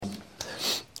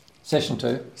Session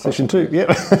 2. Session 2, yeah.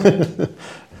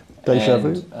 Deja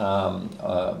vu.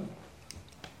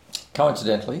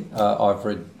 Coincidentally, I've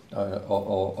read,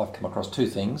 or I've come across two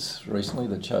things recently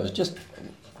that shows just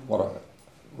what a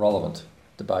relevant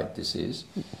debate this is.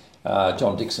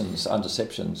 John Dixon's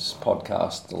Undeceptions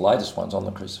podcast, the latest one's on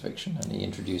the crucifixion, and he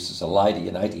introduces a lady,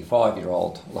 an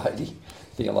 85-year-old lady,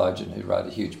 theologian who wrote a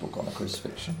huge book on the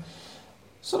crucifixion,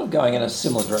 sort of going in a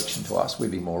similar direction to us.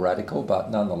 We'd be more radical, but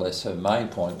nonetheless her main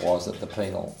point was that the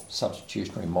penal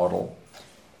substitutionary model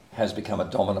has become a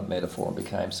dominant metaphor and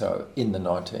became so in the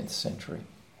 19th century.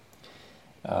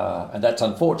 And that's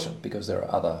unfortunate because there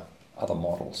are other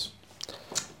models.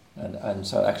 And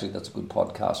so actually that's a good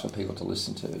podcast for people to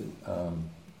listen to.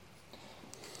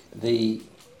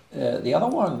 The other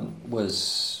one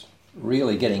was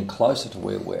really getting closer to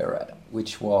where we're at,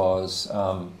 which was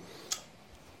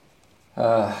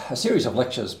a series of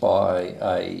lectures by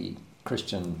a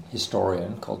Christian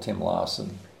historian called Tim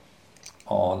Larson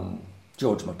on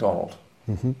George MacDonald.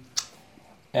 Mm-hmm.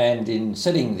 And in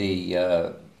setting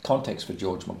the context for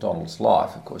George MacDonald's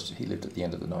life, of course he lived at the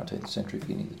end of the 19th century,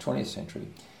 beginning of the 20th century,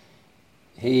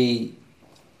 he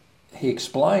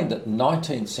explained that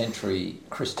 19th century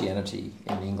Christianity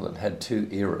in England had two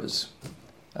eras.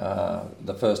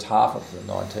 The first half of the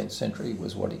 19th century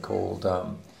was what he called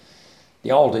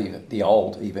the old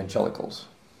evangelicals,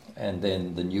 and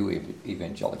then the new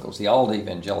evangelicals. The old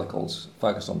evangelicals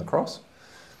focused on the cross,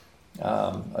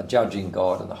 judging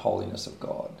God and the holiness of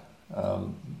God.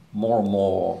 More and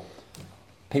more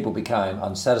people became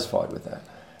unsatisfied with that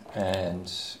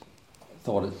and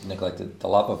thought it neglected the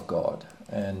love of God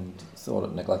and thought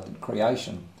it neglected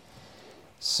creation.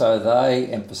 So they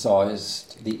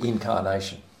emphasised the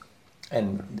incarnation.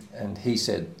 And he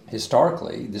said,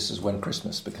 historically, this is when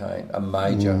Christmas became a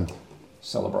major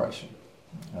celebration.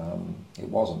 It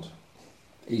wasn't.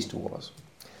 Easter was.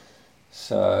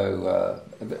 So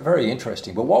very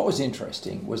interesting. But what was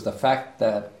interesting was the fact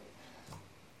that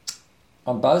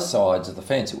on both sides of the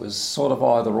fence, it was sort of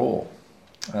either or.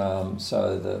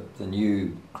 So the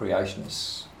new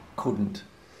creationists couldn't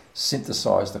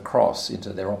synthesise the cross into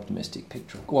their optimistic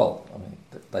picture. Well, I mean,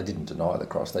 they didn't deny the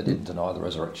cross, they didn't deny the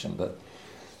resurrection, but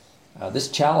this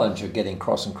challenge of getting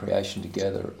cross and creation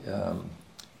together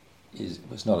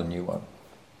was not a new one.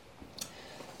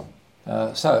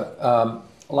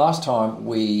 Last time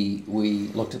we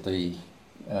looked at the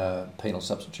penal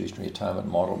substitutionary atonement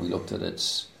model. We looked at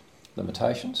its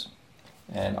limitations,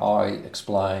 and I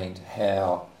explained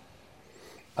how,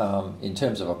 in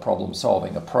terms of a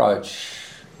problem-solving approach,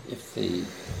 if the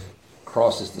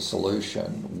cross is the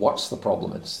solution, what's the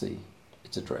problem it's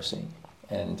addressing?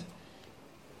 And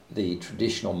the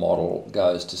traditional model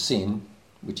goes to sin,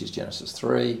 which is Genesis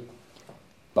 3.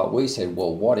 But we said,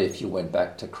 well, what if you went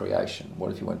back to creation?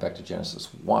 What if you went back to Genesis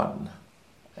 1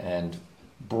 and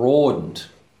broadened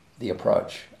the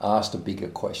approach, asked a bigger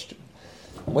question?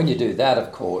 And when you do that,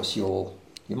 of course, you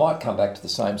might come back to the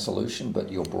same solution,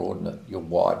 but you'll broaden it, you'll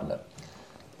widen it.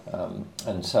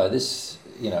 And so this,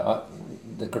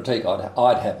 the critique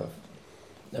I'd have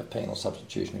of penal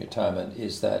substitutionary atonement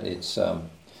is that it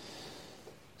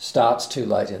starts too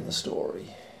late in the story.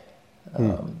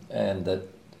 And that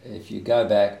if you go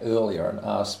back earlier and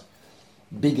ask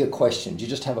bigger questions, you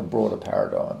just have a broader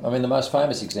paradigm. I mean, the most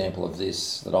famous example of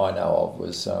this that I know of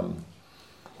was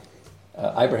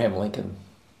Abraham Lincoln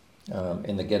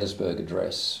in the Gettysburg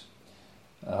Address,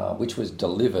 which was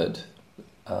delivered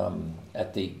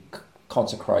at the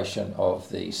consecration of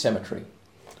the cemetery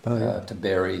to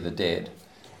bury the dead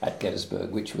at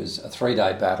Gettysburg, which was a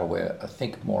 3-day battle where I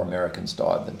think more Americans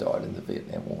died than died in the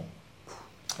Vietnam War.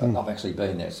 I've actually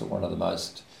been there. It's one of the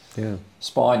most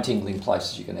spine-tingling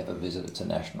places you can ever visit. It's a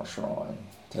national shrine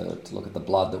to look at the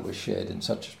blood that was shed in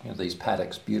such these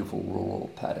paddocks, beautiful rural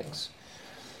paddocks.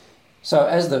 So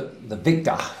as the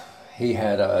victor, he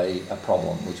had a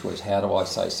problem, which was, how do I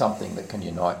say something that can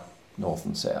unite North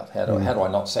and South? How do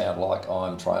I not sound like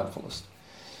I'm triumphalist?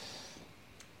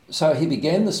 So he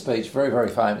began the speech very, very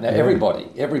famous. Now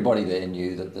everybody there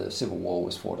knew that the Civil War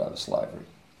was fought over slavery.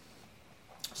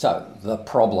 So the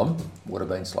problem would have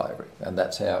been slavery, and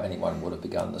that's how anyone would have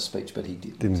begun the speech, but he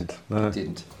didn't. No. He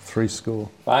didn't. 3 score.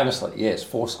 Famously, yes,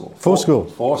 4 score. 4 score.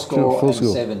 4 score and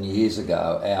 7 years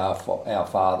ago, our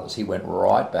fathers, he went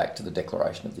right back to the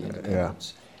Declaration of the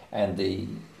Independence. And the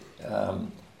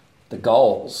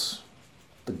goals,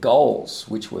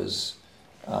 which was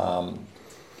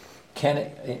can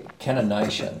a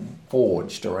nation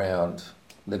forged around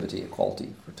liberty,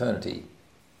 equality, fraternity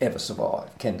ever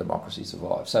survive? Can democracy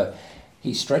survive? So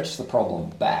he stretched the problem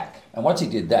back. And once he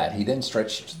did that, he then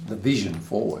stretched the vision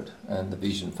forward. And the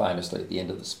vision famously at the end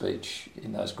of the speech,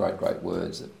 in those great, great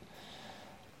words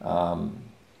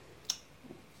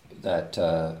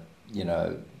that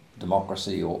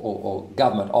democracy or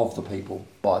government of the people,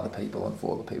 by the people and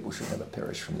for the people should never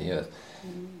perish from the earth.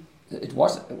 It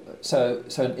was so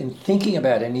in thinking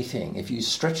about anything, if you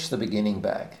stretch the beginning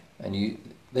back and you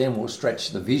then will stretch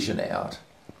the vision out,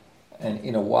 and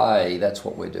in a way that's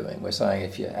what we're doing. We're saying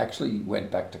if you actually went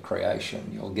back to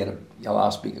creation, you'll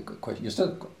ask bigger questions. You've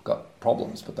still got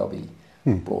problems, but they'll be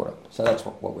broader. So that's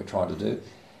what we're trying to do.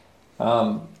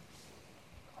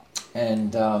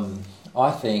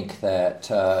 I think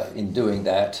that in doing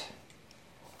that,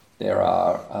 there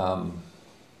are.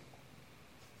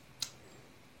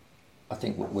 I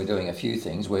think we're doing a few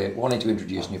things. We're wanting to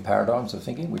introduce new paradigms of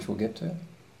thinking, which we'll get to,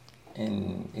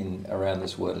 in around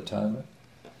this word atonement.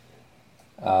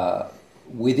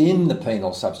 Within the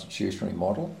penal substitutionary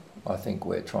model, I think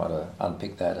we're trying to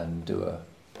unpick that and do a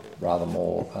rather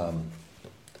more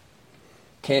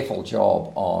careful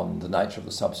job on the nature of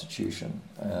the substitution.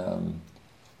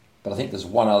 But I think there's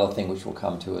one other thing which we'll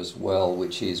come to as well,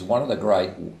 which is one of the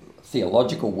great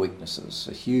theological weaknesses,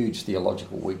 a huge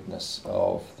theological weakness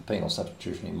of the penal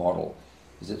substitutionary model,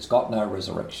 is it's got no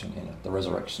resurrection in it. The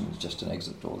resurrection is just an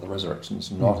exit door. The resurrection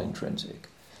is not intrinsic.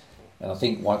 And I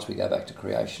think once we go back to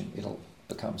creation, it'll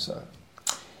become so.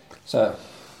 So,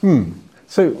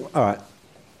 all right.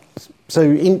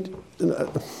 So, I don't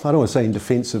want to say in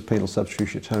defence of penal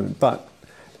substitution atonement, but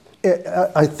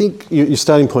I think your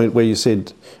starting point where you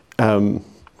said there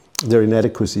are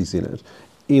inadequacies in it,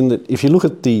 in that if you look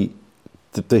at the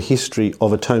history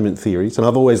of atonement theories, and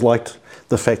I've always liked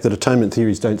the fact that atonement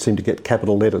theories don't seem to get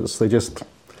capital letters. They're just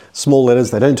small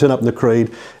letters. They don't turn up in the creed.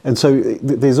 And so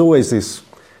there's always this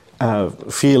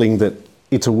feeling that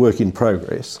it's a work in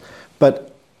progress.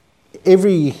 But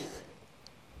every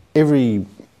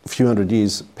few hundred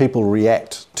years, people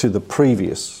react to the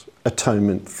previous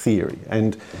atonement theory.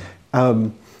 And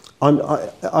I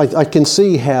can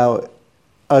see how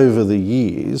over the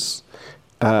years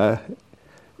the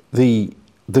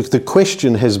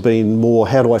question has been more,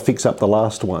 how do I fix up the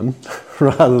last one,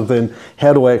 rather than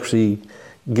how do I actually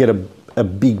get a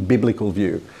big biblical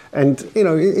view. And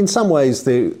in some ways,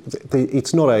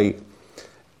 it's not a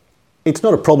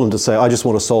problem to say I just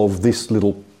want to solve this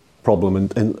little problem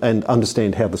and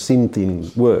understand how the sin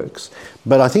thing works.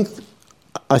 But I think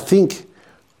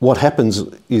what happens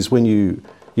is when you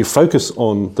focus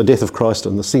on the death of Christ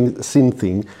and the sin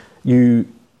thing, you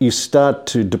start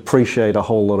to depreciate a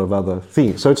whole lot of other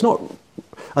things. So it's not.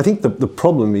 I think the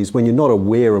problem is when you're not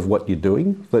aware of what you're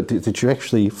doing, that you're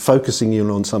actually focusing in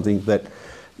on something that,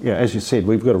 as you said,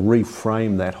 we've got to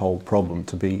reframe that whole problem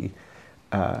to be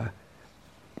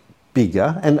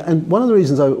bigger. And one of the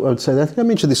reasons I would say that, I think I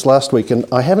mentioned this last week, and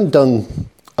I haven't done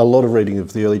a lot of reading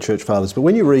of the early church fathers, but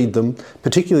when you read them,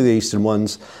 particularly the Eastern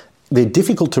ones, they're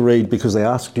difficult to read because they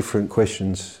ask different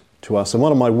questions to us. And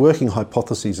one of my working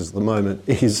hypotheses at the moment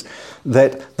is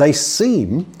that they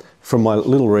seem, from my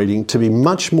little reading, to be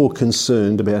much more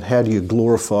concerned about how do you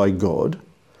glorify God.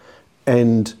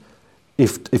 And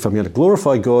if I'm going to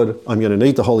glorify God, I'm going to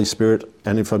need the Holy Spirit.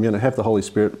 And if I'm going to have the Holy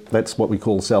Spirit, that's what we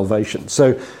call salvation.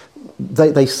 So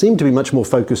they seem to be much more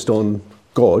focused on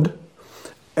God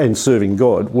and serving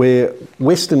God, where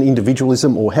Western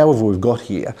individualism, or however we've got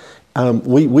here,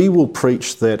 we will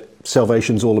preach that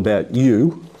salvation's all about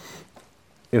you.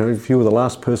 If you were the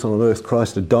last person on earth,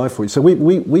 Christ had died for you. So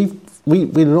we're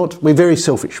very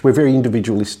selfish. We're very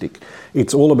individualistic.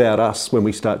 It's all about us when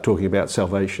we start talking about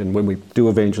salvation, when we do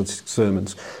evangelistic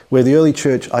sermons. Where the early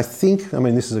church, this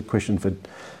is a question for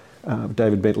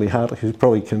David Bentley Hartley, who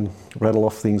probably can rattle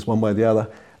off things one way or the other.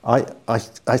 I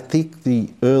think the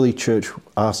early church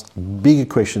asked bigger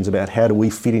questions about how do we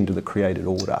fit into the created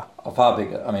order. Far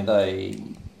bigger.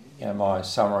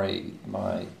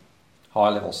 My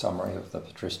high-level summary of the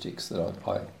patristics that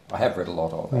I have read a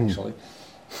lot of, actually,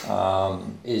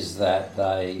 is that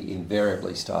they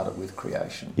invariably started with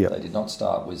creation. Yep. They did not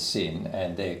start with sin,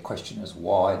 and their question is,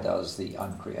 why does the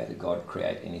uncreated God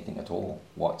create anything at all?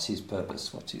 What's his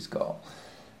purpose? What's his goal?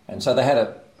 And so they had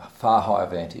a far higher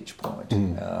vantage point.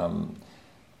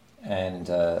 And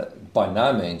by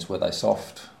no means were they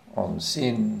soft on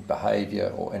sin,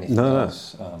 behaviour, or anything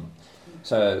else.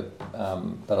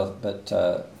 But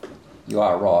you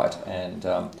are right. And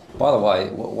by the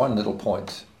way, one little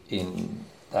point in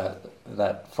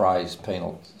that phrase,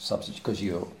 penal substitution, because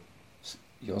you're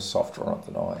softer on it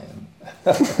than I am.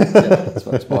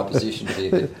 That's my position to be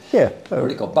a bit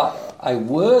critical. But a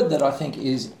word that I think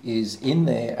is in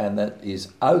there and that is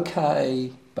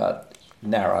okay, but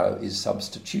narrow is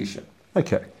substitution.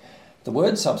 Okay. The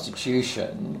word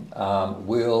substitution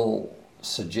will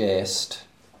suggest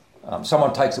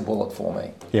someone takes a bullet for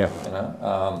me. Yeah. You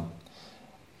know,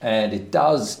 and it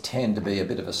does tend to be a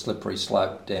bit of a slippery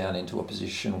slope down into a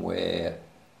position where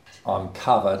I'm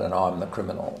covered and I'm the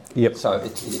criminal. Yep. So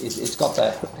it's got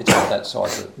that side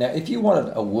to it. Now, if you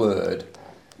wanted a word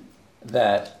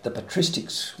that the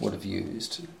patristics would have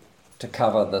used to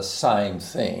cover the same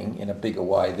thing in a bigger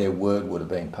way, their word would have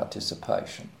been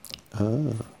participation.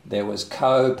 Ah. There was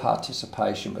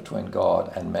co-participation between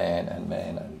God and man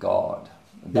and God.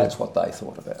 That's what they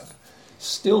thought about.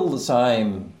 Still the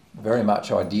same very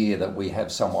much idea that we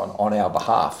have someone on our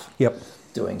behalf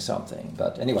doing something.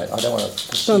 But anyway, I don't want to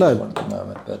pursue that one at the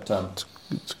moment. But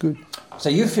it's good. So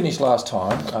you finished last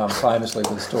time, famously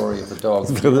with the story of the dog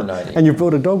urinating. And you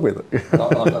brought a dog with it.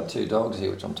 I've got 2 dogs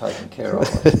here, which I'm taking care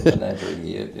of. And Andrew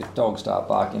here. If dogs start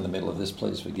barking in the middle of this,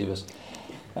 please forgive us.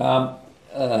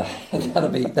 That'll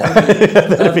be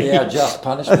our just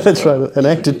punishment. That's right, an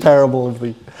acted parable of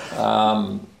the...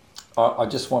 I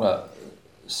just want to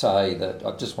say that,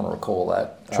 I just want to recall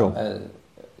that. Sure.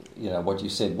 You know, what you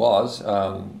said was,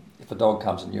 if a dog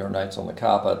comes and urinates on the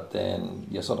carpet, then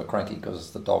you're sort of cranky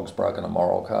because the dog's broken a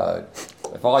moral code.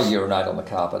 If I urinate on the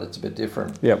carpet, it's a bit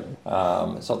different. Yep.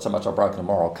 It's not so much I've broken a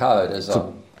moral code as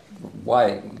I've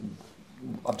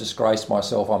disgraced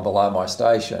myself, I'm below my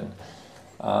station.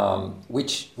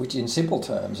 Which in simple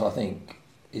terms, I think,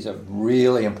 is a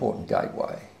really important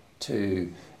gateway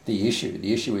to the issue.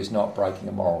 The issue is not breaking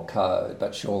a moral code,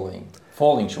 but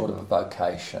falling short of a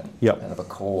vocation and of a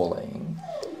calling.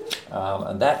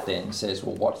 And that then says,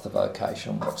 well, what's the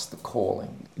vocation? What's the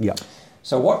calling? Yeah.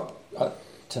 So what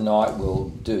tonight we'll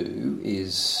do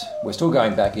is, we're still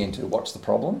going back into what's the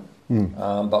problem,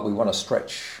 but we want to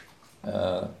stretch.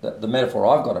 The metaphor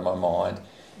I've got in my mind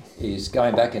is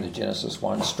going back into Genesis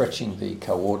 1, stretching the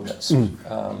coordinates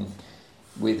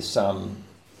with some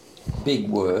big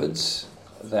words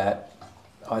that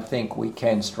I think we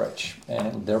can stretch.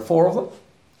 And there are 4 of them.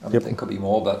 I mean, there could be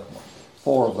more, but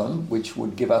 4 of them, which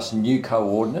would give us new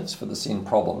coordinates for the sin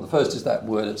problem. The first is that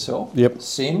word itself,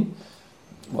 sin.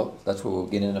 Well, that's where we'll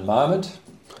get in a moment.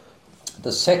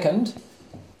 The second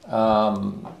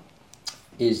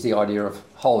is the idea of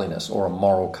holiness or a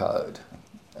moral code.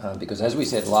 Because as we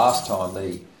said last time,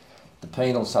 the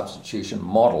penal substitution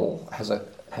model has a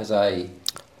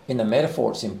in the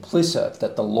metaphor it's implicit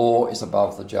that the law is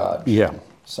above the judge. Yeah.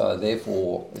 So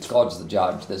therefore, if God's the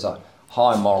judge, there's a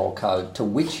high moral code to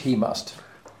which he must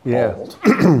hold.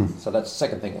 So that's the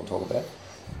second thing we'll talk about.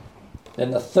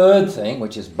 Then the third thing,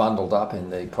 which is bundled up in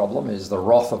the problem, is the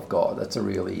wrath of God. That's a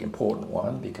really important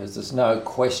one because there's no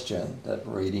question that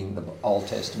reading the Old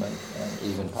Testament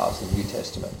and even parts of the New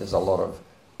Testament, there's a lot of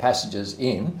passages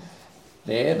in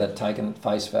there that, taken at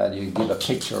face value, give a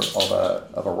picture of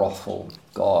a wrathful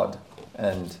God,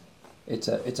 and it's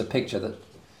a picture that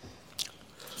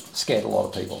scared a lot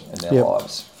of people in their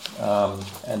lives.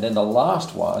 And then the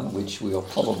last one, which we'll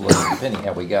probably, depending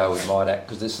how we go, we might act,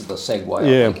 because this is the segue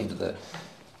I think into the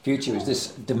future, is this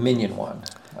dominion one.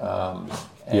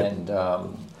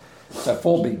 So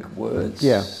 4 big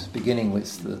words, beginning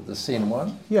with the sin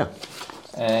one. Yeah.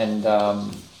 And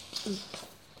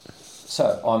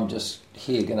so I'm just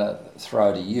here going to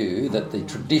throw to you that the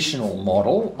traditional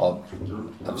model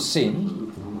of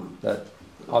sin that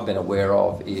I've been aware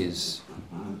of is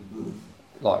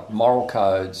like moral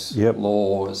codes,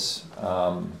 laws.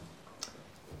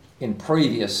 In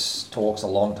previous talks a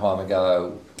long time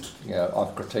ago, you know,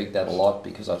 I've critiqued that a lot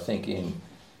because I think in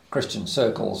Christian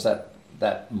circles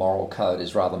that moral code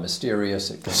is rather mysterious.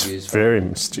 It can use very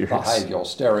mysterious behavioural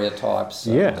stereotypes.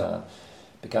 And,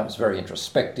 becomes very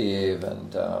introspective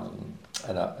and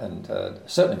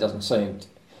certainly doesn't seem.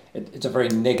 It's a very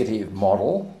negative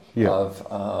model of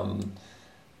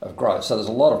growth. So there's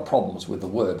a lot of problems with the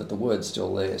word, but the word's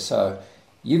still there. So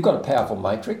you've got a powerful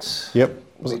matrix.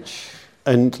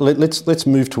 And let's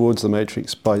move towards the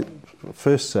matrix by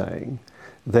first saying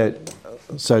that.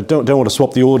 So don't want to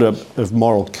swap the order of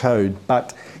moral code,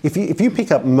 but if you pick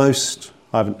up most.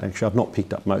 I've not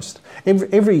picked up most.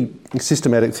 Every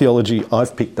systematic theology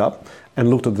I've picked up and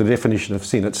looked at the definition of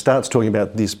sin, it starts talking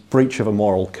about this breach of a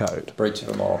moral code. Breach of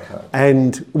a moral code.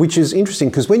 And which is interesting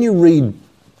because when you read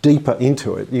deeper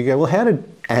into it, you go, well, how did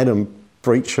Adam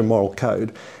breach a moral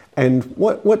code? And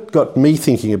what got me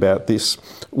thinking about this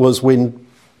was when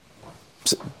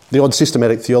the odd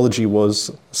systematic theology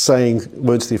was saying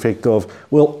words to the effect of,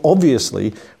 well,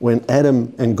 obviously, when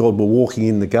Adam and God were walking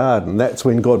in the garden, that's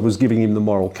when God was giving him the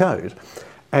moral code.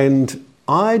 And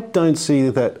I don't see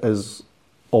that as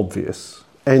obvious.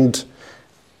 And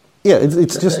Yeah,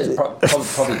 it's just... It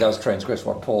probably does transgress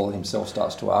what Paul himself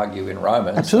starts to argue in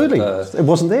Romans. Absolutely. It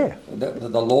wasn't there.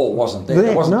 The law wasn't there.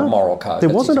 There wasn't a moral code. There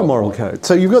wasn't a moral code.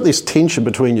 So you've got this tension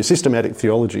between your systematic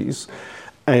theologies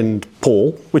and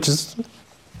Paul, which is...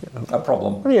 a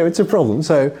problem. Yeah, it's a problem.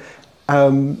 So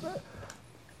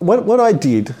what I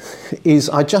did is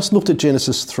I just looked at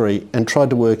Genesis 3 and tried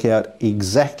to work out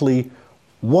exactly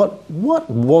what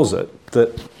was it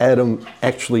that Adam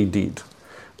actually did.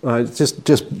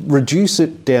 Just reduce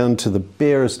it down to the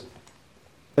barest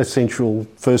essential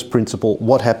first principle,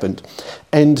 what happened.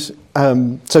 And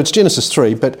so it's Genesis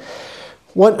 3, but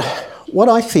what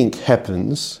I think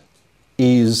happens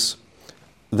is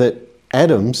that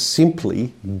Adam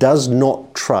simply does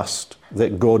not trust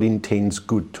that God intends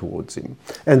good towards him.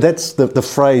 And that's the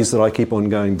phrase that I keep on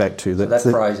going back to. That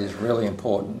phrase is really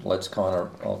important.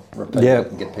 I'll repeat it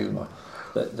and get people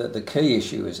the key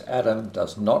issue is Adam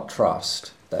does not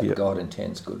trust that God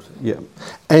intends good for him. Yeah.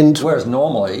 And whereas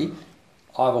normally,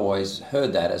 I've always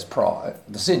heard that as pride.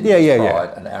 The sin is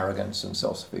pride and arrogance and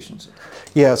self-sufficiency.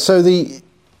 Yeah, so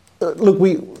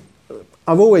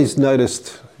I've always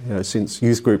noticed, since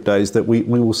youth group days, that we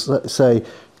will say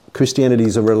Christianity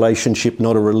is a relationship,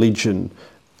 not a religion.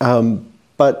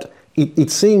 But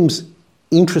it seems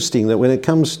interesting that when it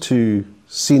comes to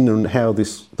sin and how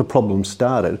the problem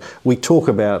started, we talk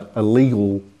about a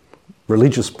legal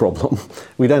religious problem.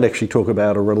 We don't actually talk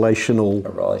about a relational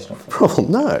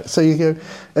problem. No. So you go,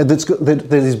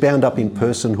 that is bound up in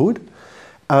personhood.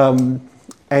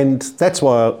 And that's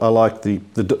why I like the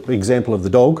example of the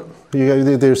dog. You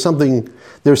go, there's something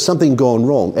gone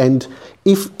wrong. And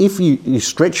if you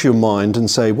stretch your mind and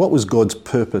say, what was God's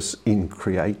purpose in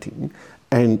creating?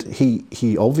 And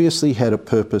he obviously had a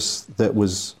purpose that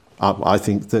was, I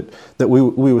think, that we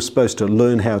were supposed to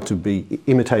learn how to be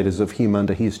imitators of him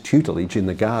under his tutelage in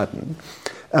the garden.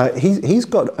 He's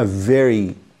got a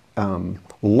very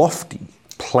lofty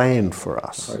plan for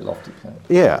us. Very lofty plan.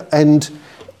 Yeah, and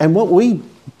what we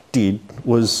did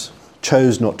was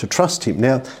chose not to trust him.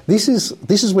 Now, this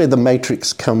is where the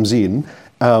matrix comes in,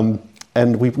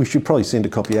 and we should probably send a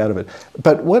copy out of it.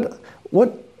 But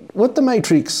what the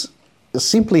matrix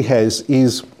simply has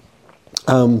is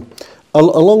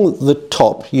along the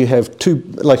top you have it's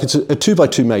a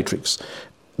 2x2 matrix.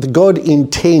 The God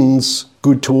intends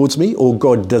good towards me, or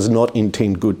God does not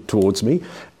intend good towards me,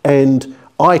 and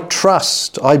I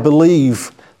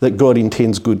believe that God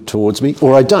intends good towards me,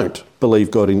 or I don't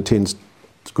believe God intends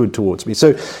good towards me.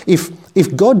 So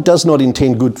if God does not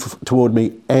intend good toward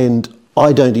me, and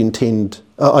I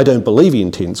don't believe he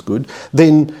intends good,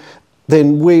 then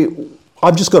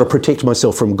I've just got to protect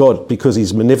myself from God because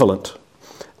he's malevolent.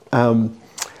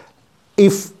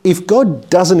 If God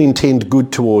doesn't intend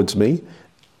good towards me,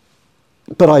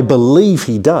 but I believe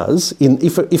he does,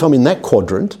 if I'm in that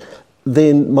quadrant,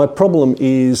 then my problem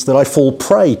is that I fall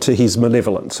prey to his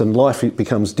malevolence and life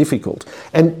becomes difficult.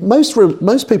 And most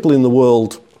people in the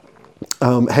world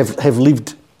have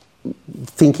lived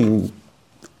thinking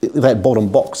that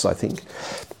bottom box, I think.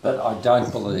 But I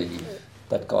don't believe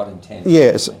that God intends.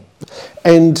 Yes,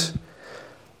 and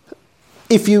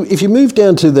if you move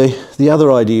down to the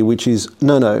other idea, which is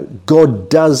no, God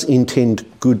does intend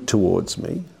good towards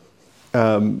me,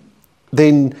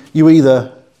 then you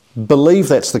either believe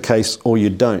that's the case or you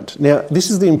don't. Now, this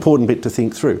is the important bit to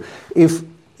think through. If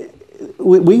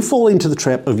we fall into the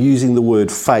trap of using the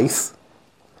word faith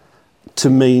to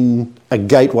mean a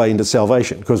gateway into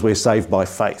salvation, because we're saved by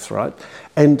faith, right?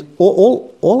 And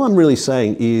all I'm really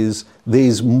saying is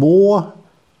there's more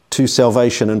to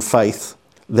salvation and faith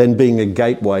than being a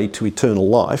gateway to eternal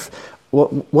life.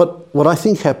 What I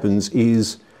think happens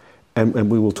is,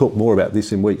 and we will talk more about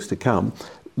this in weeks to come,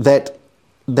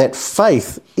 that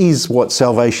faith is what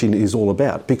salvation is all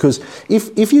about. Because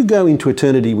if you go into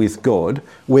eternity with God,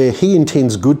 where he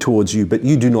intends good towards you, but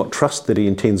you do not trust that he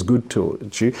intends good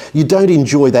towards you, you don't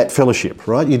enjoy that fellowship,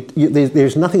 right?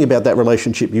 There's nothing about that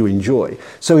relationship you enjoy.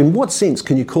 So in what sense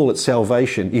can you call it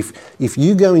salvation if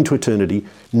you go into eternity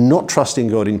not trusting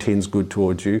God intends good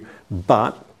towards you,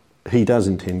 but he does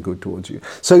intend good towards you?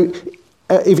 So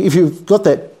if you've got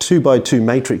that 2x2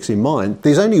 matrix in mind,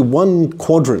 there's only one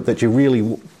quadrant that you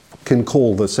really can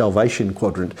call the salvation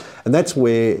quadrant, and that's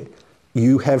where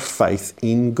you have faith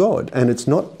in God. And it's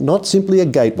not simply a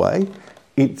gateway,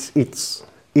 it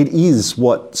is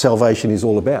what salvation is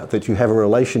all about, that you have a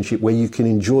relationship where you can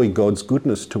enjoy God's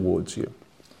goodness towards you.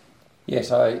 Yes,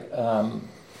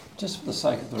 just for the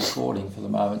sake of the recording for the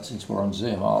moment, since we're on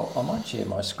Zoom, I might share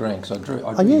my screen, because I drew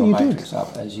your matrix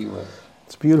up as you were.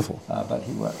 It's beautiful. But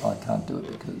I can't do it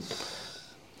because,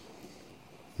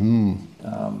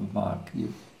 Mark,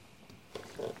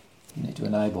 You need to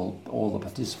enable all the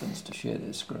participants to share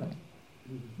their screen.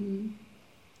 Mm-hmm.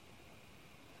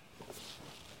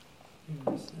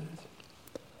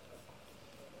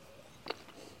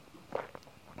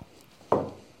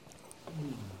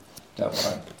 Don't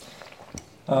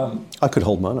worry. I could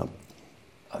hold mine up.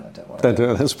 Oh, no, don't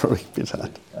worry. That's probably a bit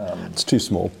hard. It's too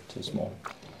small. Too small.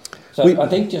 So I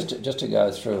think just to go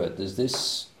through it, there's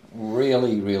this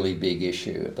really, really big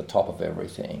issue at the top of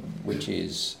everything, which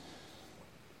is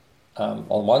on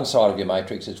one side of your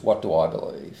matrix, it's what do I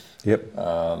believe? Yep.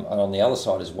 And on the other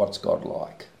side is what's God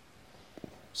like?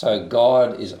 So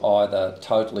God is either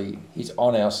he's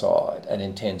on our side and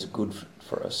intends good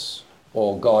for us,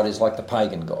 or God is like the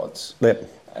pagan gods, Yep.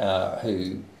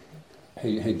 who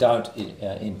don't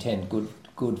intend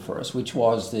good for us, which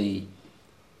was the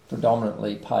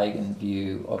predominantly pagan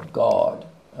view of God.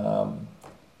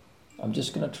 I'm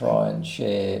just going to try and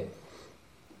share,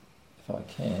 if I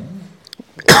can,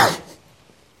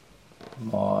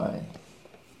 my...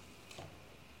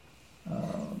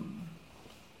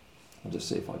 I'll just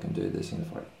see if I can do this, and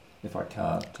if I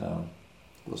can't,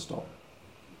 we'll stop.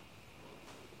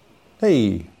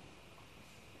 Hey.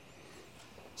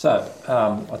 So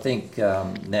I think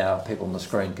now people on the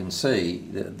screen can see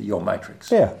your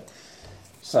matrix. Yeah.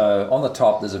 So on the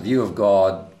top, there's a view of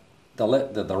God.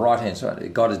 The right-hand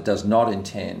side, God does not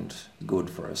intend good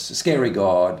for us. A scary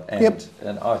God,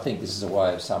 and I think this is a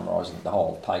way of summarising the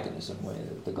whole paganism, where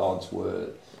the gods were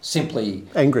simply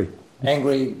Angry.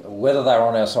 Whether they're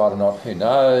on our side or not, who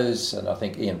knows? And I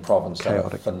think Ian Proven's done a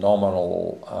Chaotic.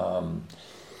 phenomenal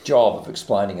job of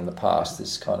explaining in the past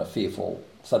this kind of fearful.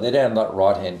 So they're down that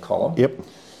right-hand column. Yep.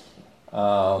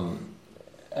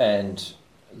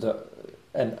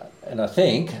 And I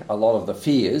think a lot of the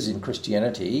fears in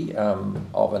Christianity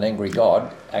of an angry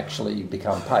God actually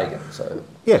become pagan. So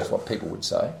that's what people would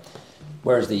say.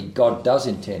 Whereas the God does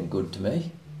intend good to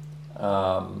me,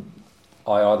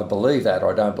 I either believe that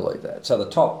or I don't believe that. So the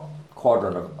top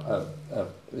quadrant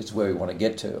is where we want to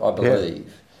get to, I believe.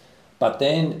 Yeah. But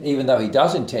then, even though he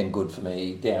does intend good for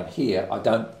me down here, I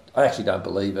actually don't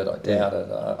believe it, I doubt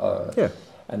it.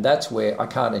 And that's where I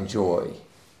can't enjoy.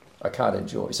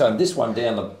 So in this one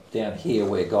down here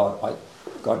where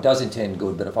God does intend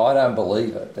good, but if I don't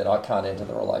believe it, then I can't enter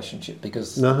the relationship,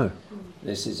 because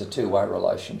this is a two-way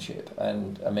relationship.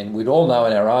 And I mean, we'd all know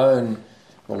in our own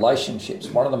relationships,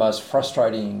 one of the most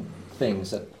frustrating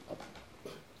things that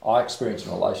I experience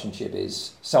in a relationship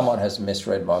is someone has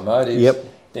misread my motives. Yep.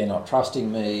 They're not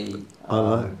trusting me.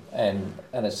 And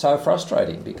it's so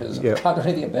frustrating because I can't do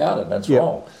anything about it, and it's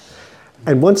wrong.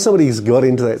 And once somebody's got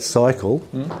into that cycle...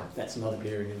 That's not a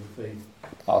area of faith.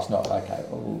 Oh, it's not? Okay,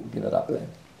 we'll give it up then.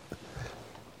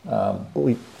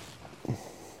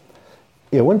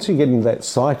 Once you get into that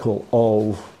cycle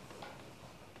of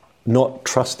not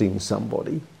trusting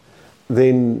somebody,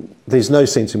 then there's no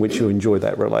sense in which you enjoy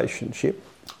that relationship.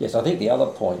 Yes, I think the other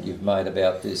point you've made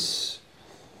about this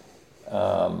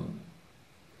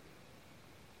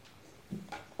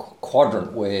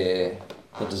quadrant, where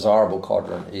the desirable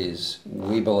quadrant is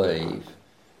we believe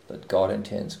that God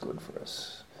intends good for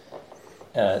us.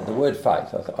 The word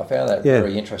faith, I found that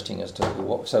very interesting as to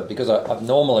what. So because I've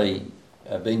normally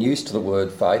been used to the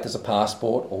word faith as a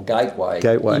passport or gateway.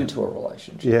 Into a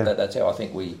relationship. Yeah. That's how I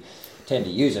think we tend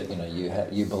to use it. You know,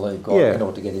 you believe God in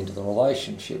order to get into the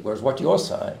relationship. Whereas what you're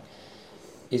saying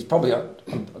is probably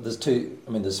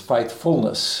there's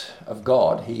faithfulness of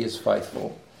God. He is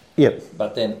faithful. Yep.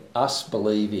 But then us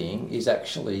believing is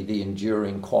actually the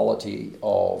enduring quality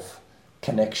of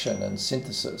connection and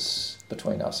synthesis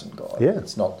between us and God. Yeah.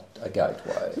 It's not a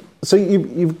gateway. So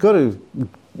you've got to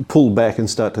pull back and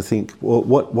start to think, well,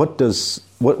 what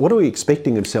are we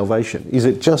expecting of salvation? Is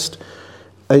it just,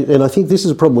 and I think this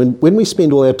is a problem, when we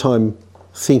spend all our time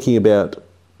thinking about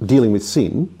dealing with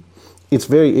sin, it's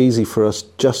very easy for us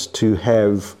just to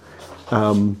have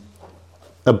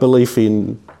a belief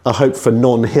in a hope for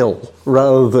non-hell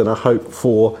rather than a hope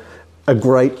for a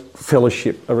great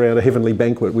fellowship around a heavenly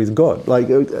banquet with God. Like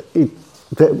the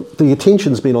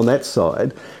attention's been on that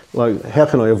side. Like, how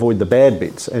can I avoid the bad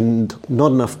bits, and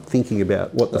not enough thinking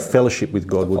about what the fellowship with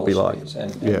God would be like.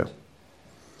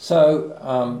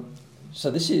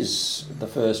 So this is the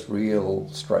first real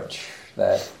stretch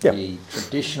that the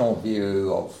traditional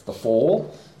view of the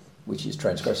fall, which is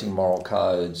transgressing moral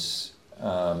codes,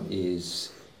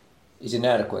 is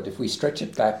inadequate. If we stretch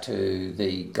it back to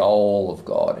the goal of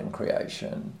God in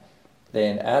creation,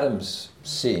 then Adam's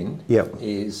sin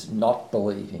is not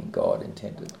believing God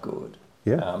intended good.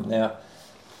 Now,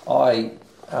 I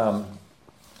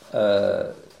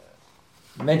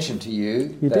mentioned to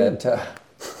you that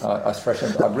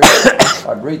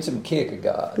I'd read some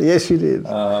Kierkegaard. Yes, you did.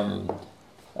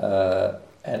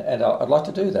 And I'd like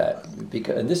to do that,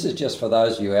 and this is just for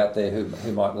those of you out there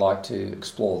who might like to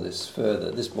explore this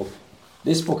further. This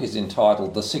book is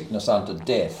entitled "The Sickness Unto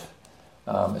Death."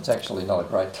 It's actually not a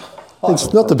great title.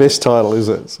 It's not the best title, is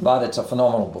it? But it's a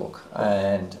phenomenal book,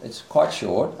 and it's quite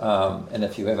short. And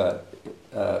if you ever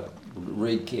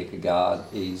read Kierkegaard,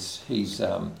 he's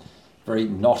very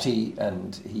knotty,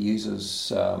 and he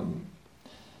uses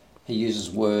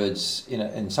words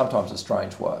in sometimes a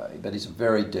strange way, but he's a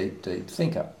very deep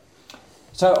thinker.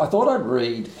 So I thought I'd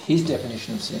read his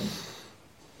definition of sin,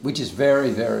 which is very,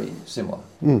 very similar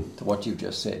to what you've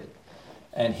just said.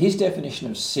 And his definition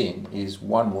of sin is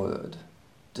one word: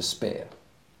 despair.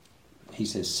 He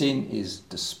says sin is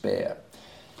despair.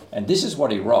 And this is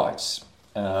what he writes.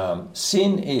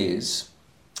 Sin is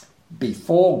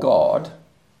before God,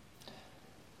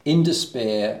 in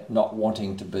despair, not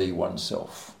wanting to be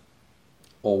oneself,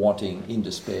 or wanting in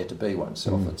despair to be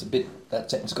oneself. It's that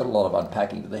sentence got a lot of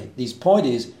unpacking. His point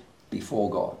is before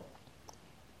God.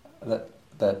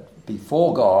 That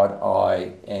before God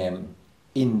I am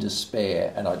in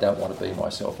despair and I don't want to be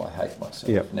myself, I hate myself.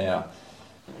 Yep. Now,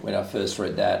 when I first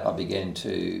read that, I began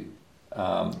to...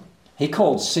 he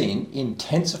called sin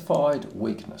intensified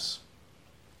weakness.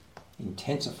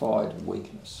 Intensified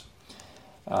weakness.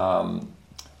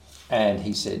 And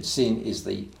he said sin is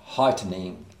the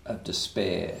heightening of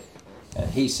despair.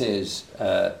 And he says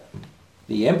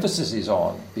the emphasis is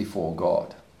on before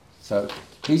God. So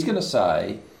he's going to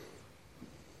say,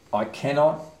 I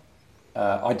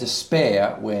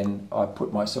despair when I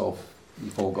put myself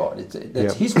before God.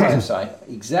 That's his way of saying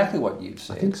exactly what you've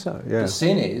said. I think so, yeah. The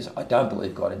sin is, I don't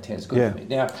believe God intends good for me.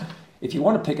 Now, if you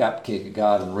want to pick up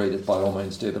Kierkegaard and read it, by all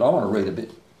means do, but I want to read a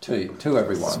bit to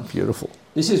everyone. It's beautiful.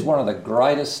 This is one of the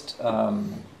greatest,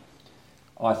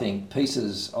 I think,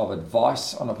 pieces of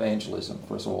advice on evangelism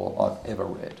for us all I've ever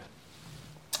read,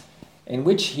 in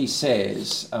which he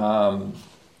says you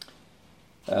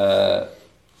have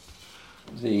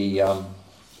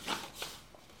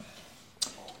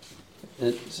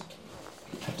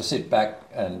to sit back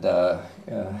and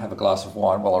have a glass of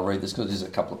wine while I read this, because it is a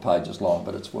couple of pages long,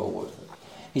 but it's well worth it.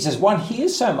 He says, one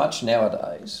hears so much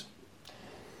nowadays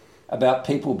about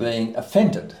people being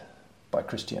offended by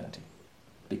Christianity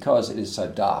because it is so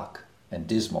dark and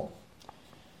dismal,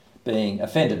 being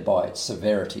offended by its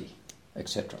severity,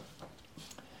 etc.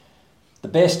 The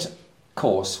best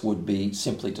course would be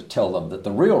simply to tell them that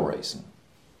the real reason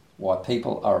why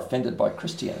people are offended by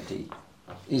Christianity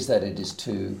is that it is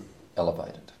too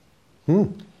elevated.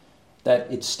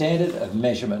 That its standard of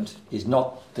measurement is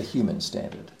not the human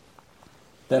standard.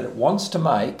 That it wants to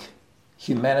make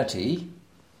humanity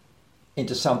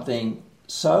into something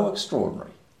so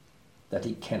extraordinary that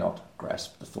he cannot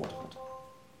grasp the thought of it.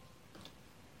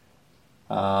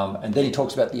 And then he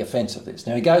talks about the offence of this.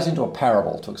 Now he goes into a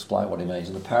parable to explain what he means,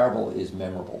 and the parable is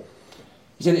memorable.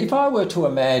 He said, if I were to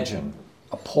imagine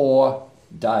a poor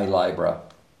day labourer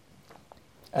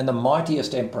and the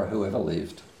mightiest emperor who ever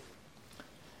lived,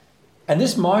 and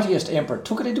this mightiest emperor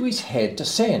took it into his head to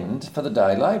send for the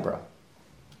day labourer,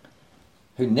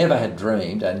 who never had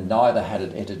dreamed, and neither had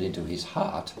it entered into his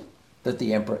heart, that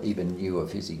the emperor even knew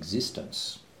of his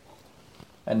existence,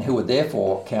 and who would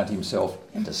therefore count himself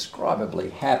indescribably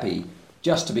happy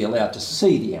just to be allowed to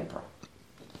see the emperor,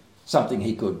 something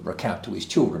he could recount to his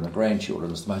children and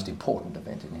grandchildren as the most important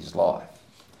event in his life.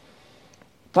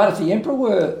 But if the emperor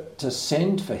were to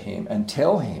send for him and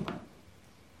tell him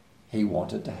he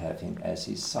wanted to have him as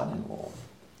his son-in-law,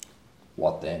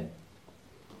 what then?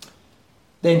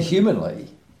 Then humanly,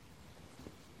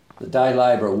 the day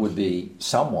labourer would be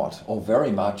somewhat or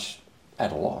very much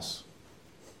at a loss,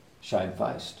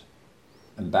 shamefaced,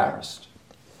 embarrassed.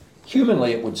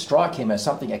 Humanly, it would strike him as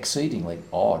something exceedingly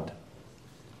odd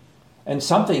and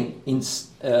something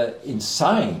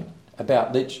insane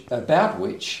about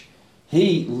which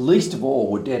he least of all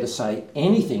would dare to say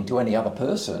anything to any other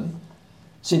person,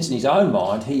 since in his own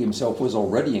mind he himself was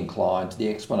already inclined to the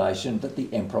explanation that the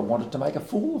emperor wanted to make a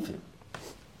fool of him.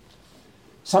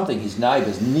 Something his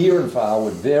neighbours near and far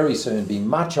would very soon be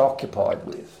much occupied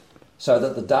with, so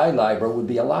that the day labourer would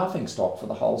be a laughingstock for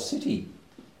the whole city,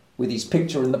 with his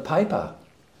picture in the paper,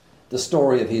 the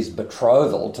story of his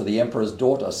betrothal to the emperor's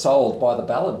daughter sold by the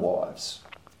ballad wives.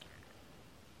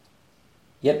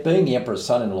 Yet being the emperor's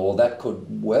son-in-law, that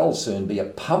could well soon be a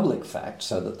public fact,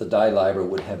 so that the day labourer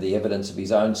would have the evidence of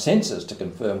his own senses to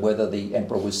confirm whether the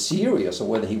emperor was serious or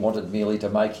whether he wanted merely to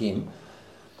make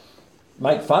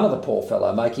fun of the poor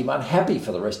fellow, make him unhappy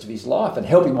for the rest of his life and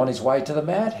help him on his way to the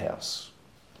madhouse.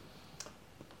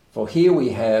 For here we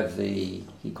have he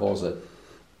calls it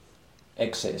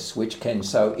excess, which can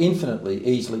so infinitely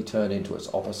easily turn into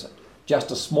its opposite.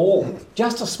 Just a small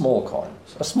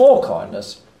kindness. A small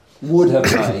kindness would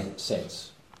have made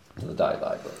sense to the day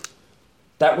labourer.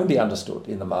 That would be understood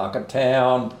in the market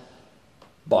town,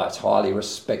 by its highly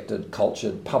respected,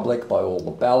 cultured public, by all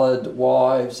the ballad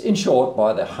wives, in short,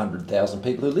 by the 100,000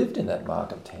 people who lived in that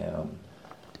market town,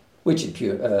 which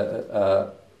in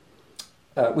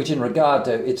regard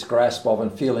to its grasp of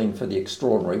and feeling for the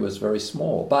extraordinary was very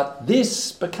small. But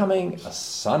this becoming a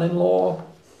son-in-law,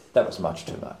 that was much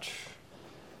too much.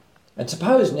 And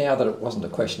suppose now that it wasn't a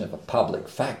question of a public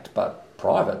fact, but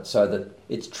private, so that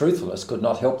its truthfulness could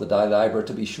not help the day labourer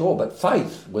to be sure, but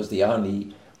faith was the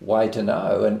only way to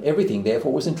know, and everything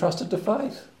therefore was entrusted to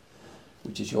faith,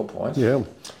 which is your point. Yeah.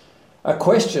 A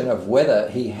question of whether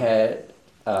he had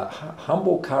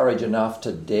humble courage enough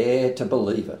to dare to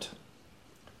believe it.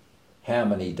 How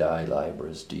many day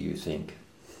labourers do you think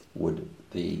would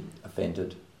be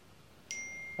offended?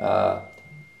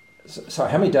 So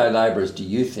how many day labourers do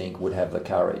you think would have the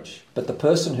courage? But the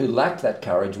person who lacked that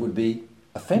courage would be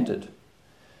offended.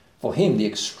 For him, the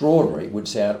extraordinary would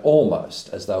sound almost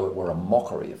as though it were a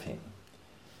mockery of him.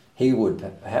 He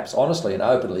would perhaps honestly and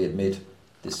openly admit,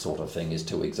 this sort of thing is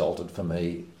too exalted for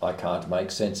me. I can't make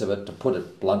sense of it. To put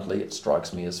it bluntly, it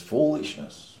strikes me as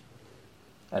foolishness.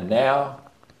 And now,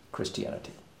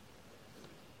 Christianity.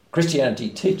 Christianity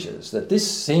teaches that this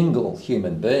single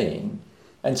human being,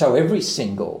 and so every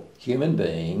single human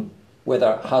being,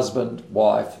 whether husband,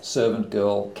 wife, servant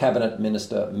girl, cabinet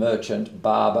minister, merchant,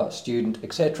 barber, student,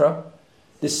 etc.,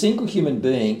 this single human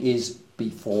being is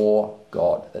before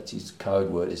God. That's his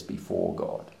code word, is before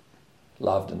God.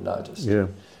 Loved and noticed. Yeah.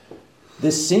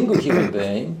 This single human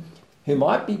being, who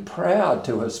might be proud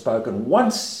to have spoken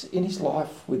once in his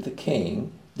life with the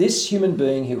king, this human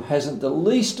being who hasn't the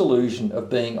least illusion of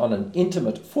being on an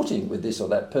intimate footing with this or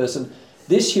that person,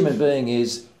 this human being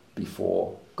is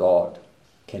before God,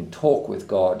 can talk with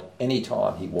God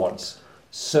anytime he wants,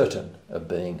 certain of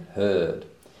being heard.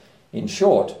 In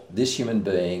short, this human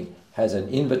being has an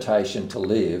invitation to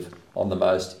live on the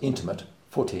most intimate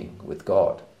footing with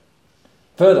God.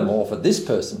 Furthermore, for this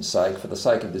person's sake, for the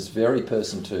sake of this very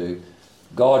person too,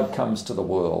 God comes to the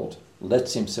world,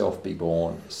 lets himself be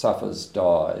born, suffers,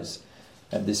 dies,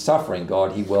 and this suffering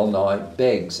God, he well nigh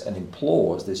begs and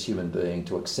implores this human being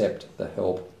to accept the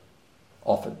help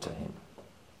offered to him.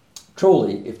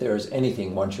 Truly, if there is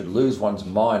anything one should lose one's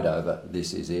mind over,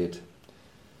 this is it.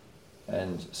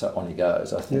 And so on he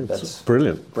goes. I think that's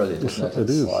brilliant. Brilliant, isn't it? It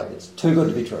is. Like, it's too good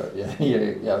to be true.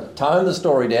 You tone the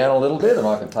story down a little bit and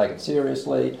I can take it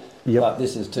seriously, but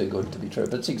this is too good to be true.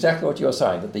 But it's exactly what you're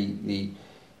saying, that the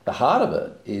heart of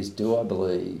it is, do I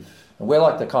believe? And we're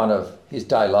like the kind of, his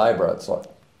day labourer, it's like,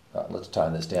 right, let's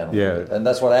tone this down a little bit. And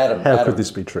that's what Adam... How could this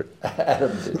be true?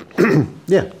 Adam did.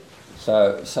 Yeah.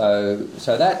 So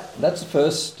that's the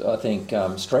first, I think,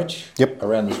 stretch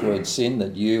around this word sin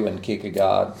that you and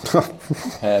Kierkegaard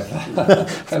have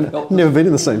helped. Never been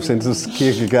in the same sentence as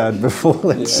Kierkegaard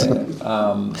before.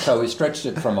 So we stretched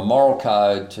it from a moral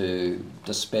code to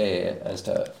despair as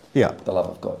to the love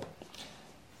of God,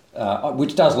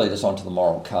 which does lead us on to the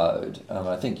moral code.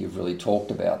 I think you've really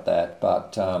talked about that,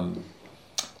 but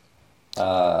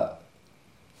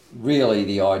really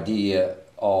the idea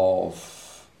of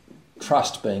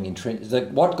trust being intrinsic, that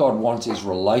what God wants is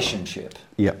relationship.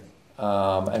 Yeah.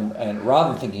 And rather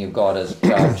than thinking of God as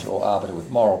judge or arbiter with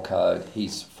moral code,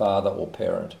 he's father or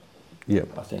parent. Yeah.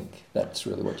 I think that's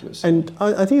really what you were saying. And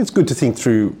I think it's good to think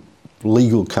through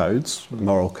legal codes,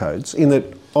 moral codes, in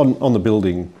that on the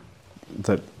building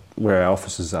that where our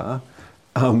offices are,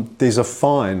 there's a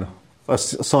fine, a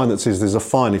sign that says there's a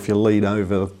fine if you lean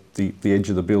over the edge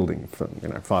of the building for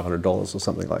 $500 or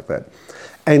something like that.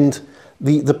 And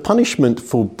the punishment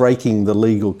for breaking the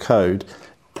legal code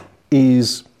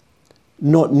is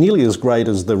not nearly as great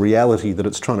as the reality that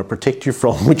it's trying to protect you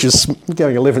from, which is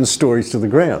going 11 stories to the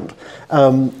ground.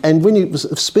 And when you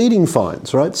speeding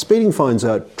fines, right? Speeding fines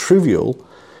are trivial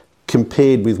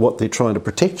compared with what they're trying to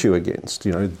protect you against.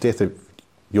 Death of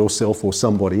yourself or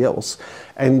somebody else.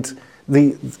 And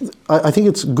I think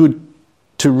it's good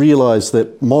to realise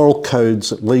that moral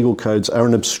codes, legal codes, are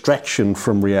an abstraction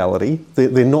from reality.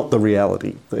 They're not the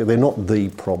reality. They're not the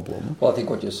problem. Well, I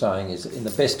think what you're saying is, in the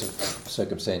best of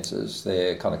circumstances,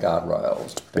 they're kind of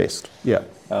guardrails. Best, yeah.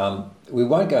 We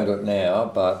won't go into it now,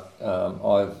 but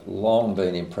I've long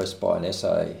been impressed by an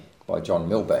essay by John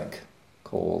Milbank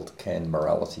called "Can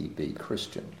Morality Be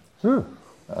Christian?"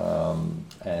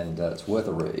 And it's worth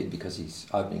a read because his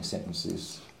opening sentence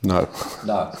is... No.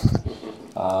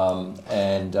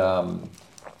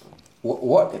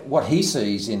 what he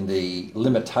sees in the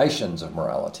limitations of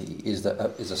morality is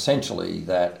essentially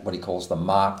that what he calls the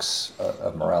marks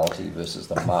of morality versus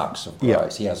the marks of grace.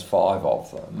 Yep. He has 5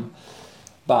 of them,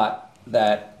 but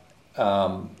that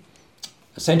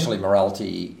essentially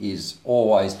morality is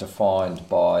always defined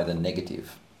by the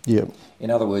negative. Yep. In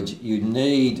other words, you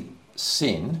need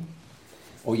sin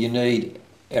or you need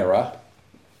error,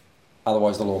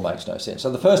 otherwise the law makes no sense.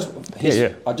 So the first,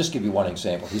 I'll just give you one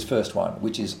example, his first one,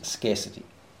 which is scarcity.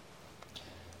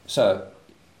 So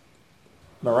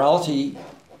morality,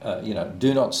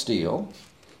 do not steal,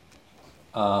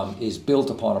 is built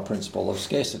upon a principle of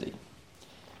scarcity.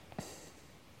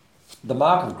 The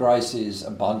mark of grace is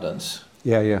abundance.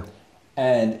 Yeah.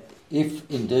 And if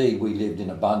indeed we lived in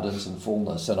abundance and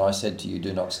fullness and I said to you,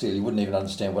 do not steal, you wouldn't even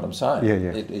understand what I'm saying.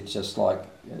 Yeah. It's just like,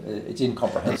 it's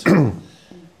incomprehensible.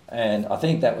 And I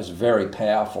think that was very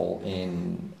powerful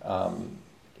in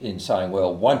saying,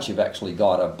 well, once you've actually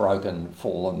got a broken,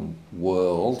 fallen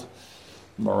world,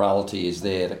 morality is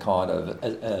there to kind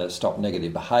of stop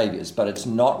negative behaviours, but it's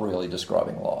not really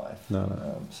describing life.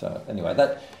 No. So anyway,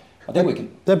 I think we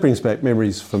can... That brings back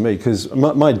memories for me, because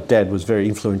my dad was very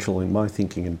influential in my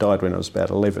thinking and died when I was about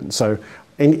 11. So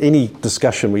any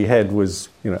discussion we had was,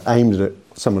 aimed at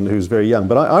someone who was very young.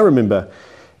 But I remember,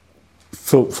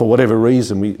 for whatever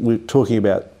reason, we were talking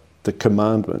about the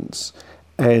commandments,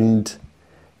 and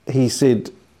he said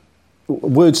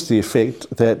words to the effect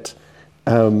that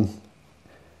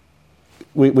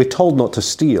we're told not to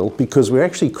steal because we're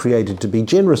actually created to be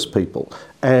generous people,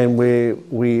 and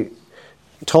we're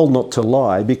told not to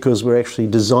lie because we're actually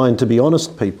designed to be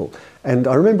honest people. And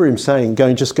I remember him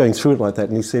going through it like that,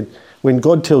 and he said, when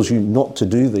God tells you not to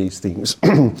do these things,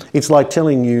 it's like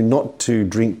telling you not to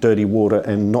drink dirty water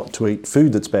and not to eat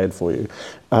food that's bad for you.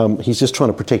 He's just trying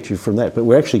to protect you from that. But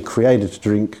we're actually created to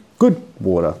drink good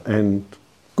water and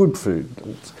good food.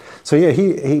 So yeah,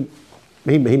 he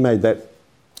made that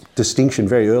distinction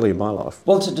very early in my life.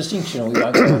 Well, it's a distinction, and we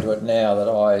won't go into it now, that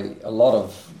a lot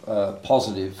of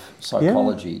positive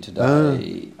psychology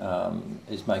today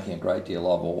is making a great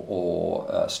deal of,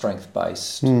 or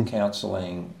strength-based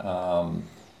counselling,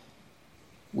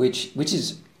 which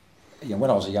is, when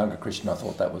I was a younger Christian, I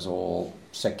thought that was all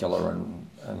secular,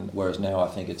 and whereas now I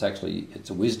think it's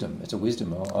a wisdom. It's a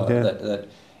wisdom that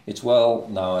it's well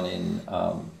known in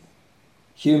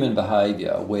human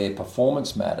behaviour where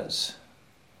performance matters,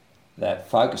 that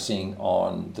focusing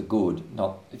on the good,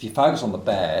 if you focus on the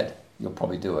bad, you'll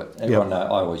probably do it. Everyone knows,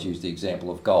 I always use the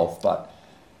example of golf, but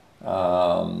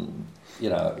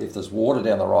if there's water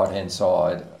down the right-hand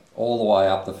side, all the way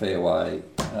up the fairway,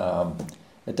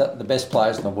 the best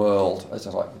players in the world, it's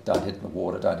just like, don't hit in the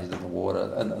water,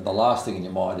 and the last thing in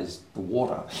your mind is the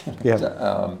water.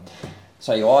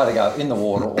 So you either go in the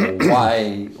water or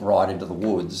way right into the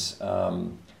woods,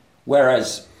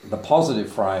 whereas the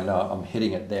positive frame, no, I'm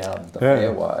hitting it down the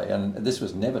fairway, and this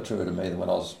was never true to me when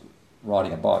I was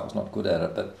riding a bike. I was not good at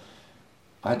it, but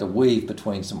I had to weave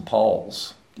between some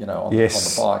poles, on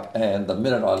the bike, and the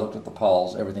minute I looked at the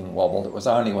poles, everything wobbled. It was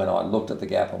only when I looked at the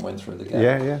gap and went through the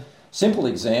gap. Simple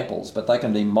examples, but they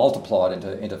can be multiplied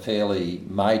into fairly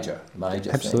major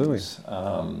Absolutely. things.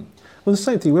 Well, the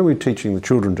same thing when we're teaching the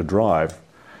children to drive,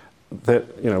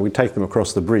 that we take them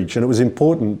across the bridge, and it was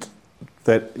important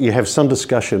that you have some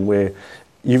discussion where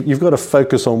you've got to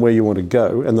focus on where you want to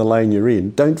go and the lane you're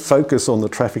in. Don't focus on the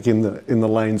traffic in the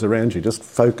lanes around you. Just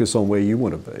focus on where you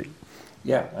want to be.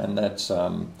 Yeah, and that's...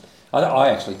 I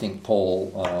actually think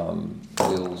Paul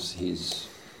builds his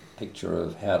picture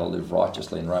of how to live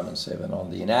righteously in Romans 7 on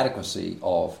the inadequacy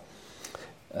of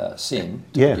sin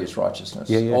to produce righteousness,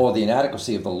 or the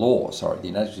inadequacy of the law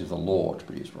to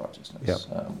produce righteousness,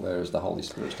 whereas the Holy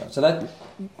Spirit does. So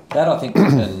that I think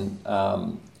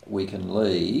we can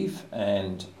leave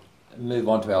and move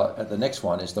on to the next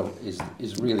one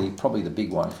is really probably the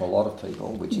big one for a lot of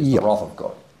people, which is the wrath of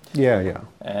God.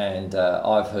 And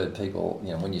I've heard people,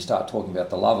 when you start talking about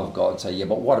the love of God, say,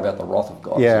 but what about the wrath of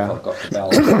God? Yeah. So I've got to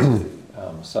balance it.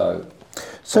 So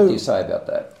what do you say about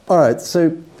that? All right,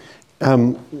 so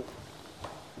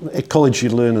at college you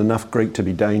learn enough Greek to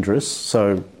be dangerous,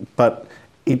 but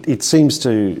it seems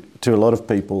to a lot of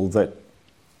people that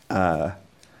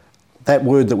that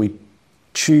word that we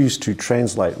choose to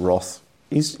translate wrath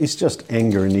is just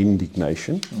anger and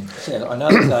indignation. Yeah, I know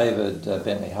that David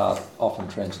Bentley Hart often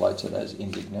translates it as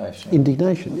indignation.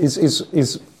 Indignation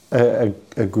is a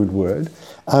good word.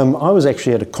 I was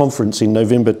actually at a conference in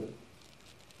November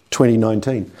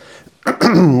 2019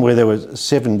 where there were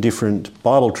 7 different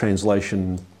Bible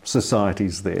translation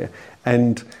societies there,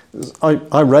 and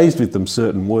I raised with them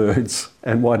certain words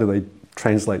and why do they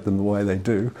translate them the way they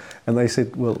do, and they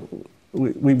said, well,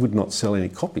 we would not sell any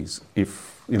copies if,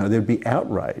 there'd be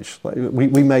outrage. Like,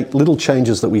 we make little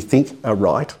changes that we think are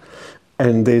right,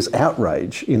 and there's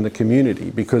outrage in the community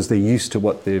because they're used to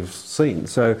what they've seen.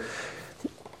 So,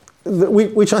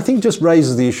 which I think just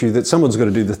raises the issue that someone's got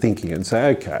to do the thinking and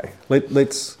say, okay,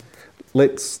 let's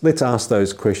ask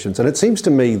those questions. And it seems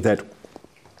to me that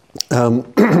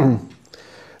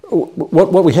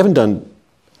what we haven't done,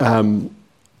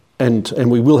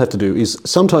 and we will have to do, is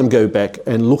sometime go back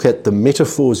and look at the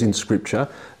metaphors in Scripture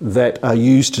that are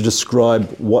used to describe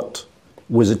what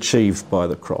was achieved by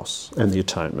the cross and the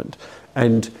atonement.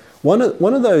 And one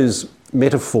of those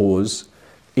metaphors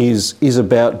is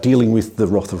about dealing with the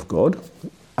wrath of God,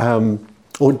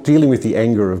 or dealing with the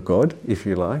anger of God, if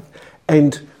you like.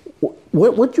 And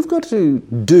what you've got to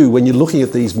do when you're looking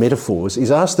at these metaphors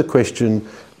is ask the question: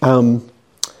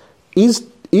 is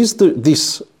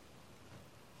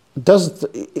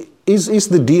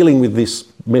the dealing with this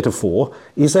metaphor,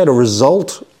 is that a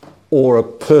result or a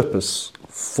purpose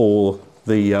for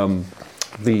the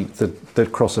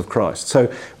cross of Christ?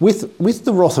 So with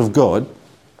the wrath of God,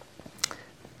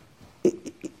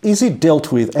 is it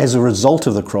dealt with as a result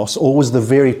of the cross, or was the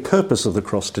very purpose of the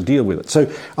cross to deal with it? So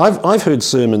I've heard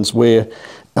sermons where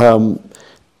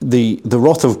the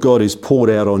wrath of God is poured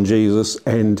out on Jesus,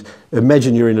 and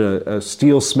imagine you're in a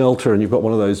steel smelter and you've got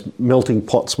one of those melting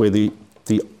pots where the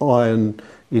iron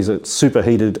is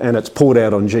superheated and it's poured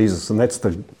out on Jesus, and that's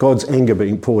God's anger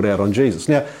being poured out on Jesus.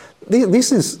 Now,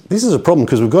 this is a problem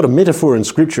because we've got a metaphor in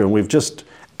Scripture and we've just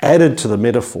added to the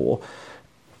metaphor.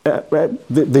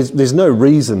 There's no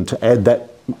reason to add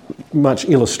that much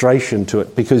illustration to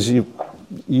it, because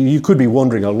you could be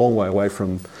wandering a long way away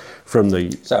from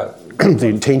the the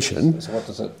intention. So what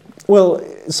does it? Well,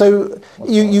 so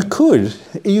you could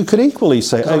equally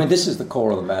say. I mean, this is the core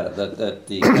of the matter, that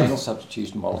the penal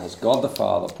substitution model has God the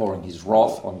Father pouring His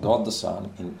wrath on God the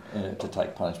Son to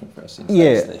take punishment for our sins.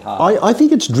 Yeah, That's the heart. I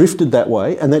think it's drifted that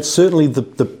way, and that's certainly the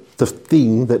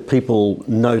thing that people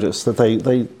notice, that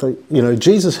they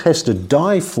Jesus has to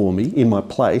die for me in my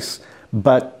place,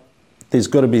 but there's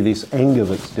got to be this anger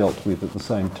that's dealt with at the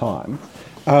same time.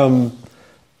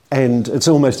 And it's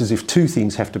almost as if two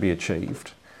things have to be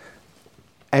achieved.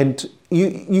 And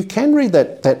you can read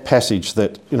that passage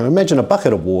that, imagine a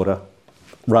bucket of water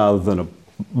rather than a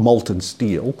molten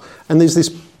steel. And there's this,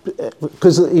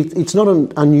 because it's not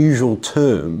an unusual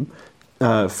term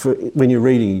for when you're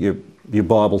reading your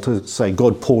Bible to say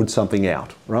God poured something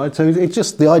out, right? So it's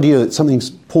just the idea that something's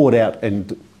poured out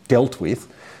and dealt with,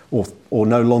 or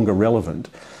no longer relevant,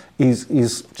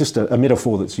 is just a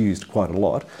metaphor that's used quite a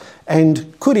lot.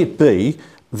 And could it be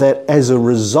that as a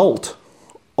result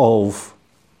of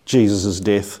Jesus'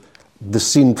 death, the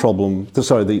sin problem,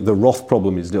 the wrath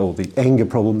problem is dealt with, the anger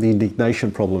problem, the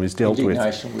indignation problem is dealt with?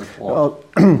 Indignation with what?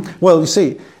 Well, you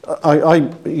see,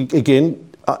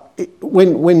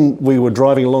 when we were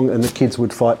driving along and the kids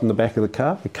would fight in the back of the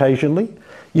car, occasionally,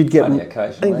 you'd get... Only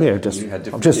occasionally? Yeah,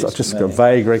 I've just got a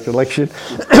vague recollection.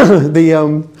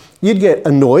 You'd get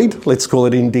annoyed, let's call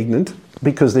it indignant,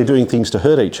 because they're doing things to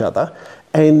hurt each other.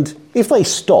 And if they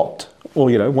stopped, or,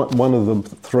 one of the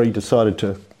three decided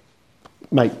to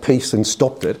make peace and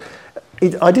stopped it,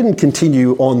 I didn't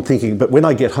continue on thinking, but when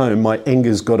I get home, my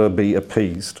anger's got to be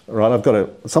appeased, right?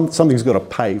 Something's got to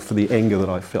pay for the anger that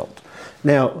I felt.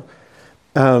 Now,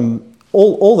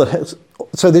 all that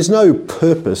so there's no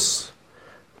purpose.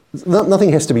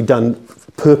 Nothing has to be done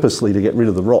purposely to get rid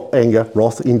of the anger,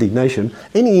 wrath, indignation.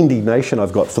 Any indignation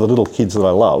I've got for the little kids that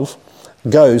I love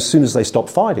goes as soon as they stop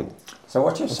fighting. So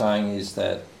what you're saying is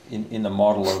that in the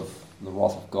model of the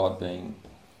wrath of God being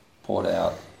poured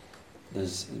out,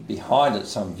 there's behind it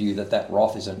some view that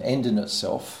wrath is an end in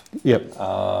itself. Yep.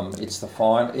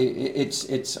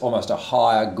 It's almost a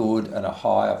higher good and a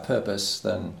higher purpose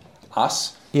than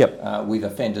us. Yep. We've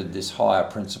offended this higher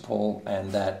principle,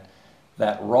 and that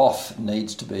wrath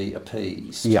needs to be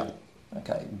appeased. Yep.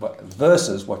 Okay. But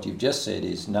versus what you've just said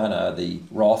is no, the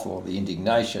wrath or the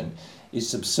indignation is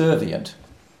subservient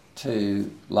to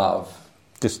love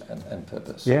and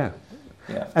purpose. Yeah.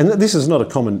 Yeah. And this is not a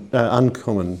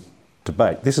uncommon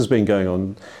debate. This has been going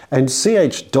on. And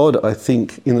C.H. Dodd, I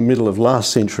think, in the middle of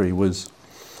last century was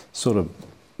sort of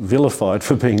vilified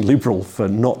for being liberal, for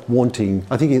not wanting,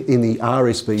 I think in the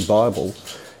RSV Bible,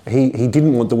 he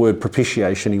didn't want the word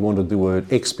propitiation, he wanted the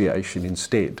word expiation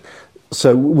instead.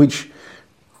 So, which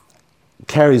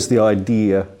carries the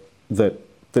idea that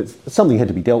something had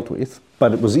to be dealt with,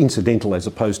 but it was incidental as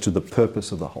opposed to the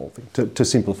purpose of the whole thing, to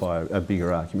simplify a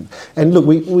bigger argument. And look,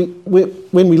 when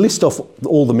we list off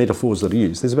all the metaphors that are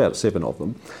used, there's about 7 of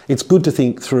them, it's good to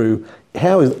think through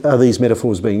how are these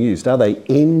metaphors being used? Are they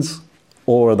ends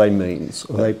or are they means?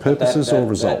 Are they purposes or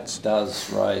results? That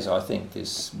does raise, I think,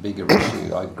 this bigger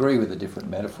issue. I agree with the different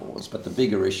metaphors, but the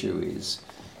bigger issue is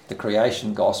the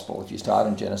creation gospel, if you start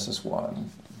in Genesis 1,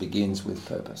 begins with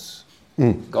purpose.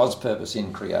 God's purpose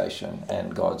in creation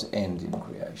and God's end in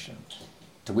creation.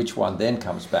 To which one then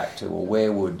comes back to, well,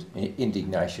 where would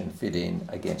indignation fit in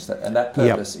against that? And that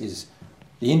purpose is,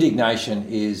 the indignation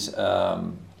is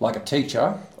like a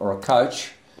teacher or a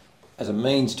coach as a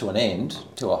means to an end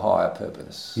to a higher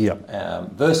purpose.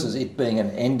 Versus it being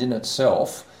an end in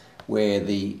itself, where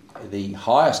the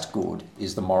highest good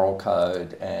is the moral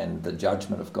code and the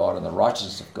judgment of God and the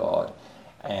righteousness of God.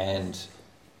 And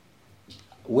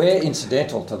we're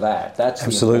incidental to that. That's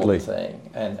the important thing.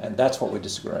 And that's what we're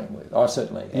disagreeing with. I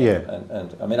certainly am.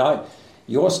 And I mean,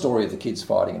 your story of the kids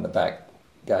fighting in the back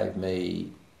gave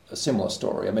me a similar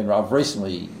story. I mean, I've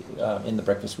recently, in the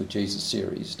Breakfast with Jesus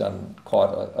series, I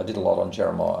did a lot on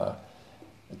Jeremiah.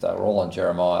 They were all on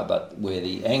Jeremiah, but where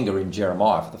the anger in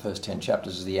Jeremiah for the first 10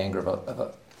 chapters is the anger of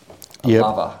a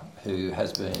lover who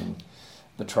has been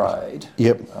betrayed.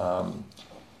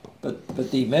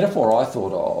 But the metaphor I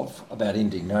thought of about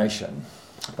indignation,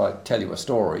 if I tell you a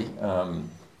story,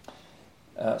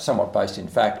 somewhat based in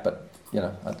fact, but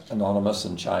anonymous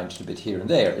and changed a bit here and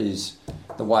there, is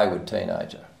the wayward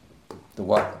teenager. The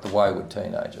wayward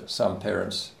teenager. Some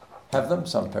parents have them,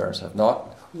 some parents have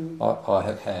not. I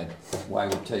have had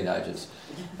wayward teenagers.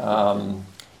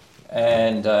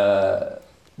 And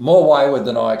more wayward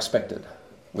than I expected,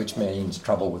 which means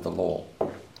trouble with the law.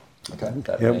 Okay,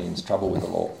 that means trouble with the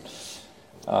law.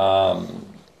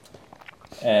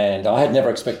 And I had never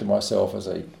expected myself as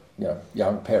a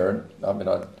young parent. I mean,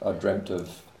 I dreamt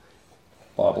of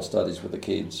Bible studies with the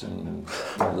kids and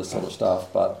all this sort of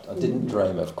stuff, but I didn't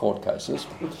dream of court cases.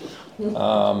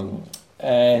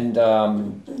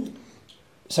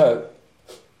 So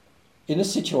in a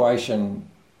situation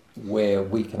where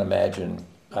we can imagine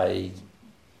a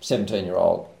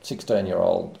 17-year-old,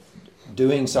 16-year-old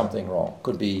doing something wrong,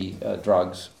 could be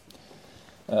drugs,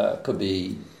 could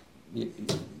be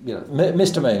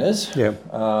misdemeanors,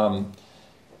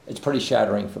 it's pretty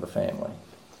shattering for the family.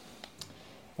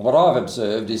 And what I've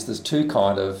observed is there's two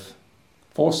kind of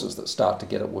forces that start to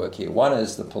get at work here. One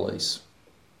is the police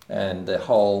and the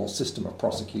whole system of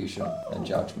prosecution and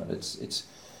judgment.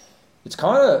 It's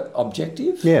kind of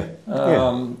objective,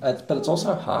 but it's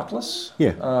also heartless.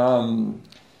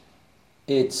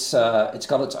 It's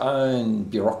got its own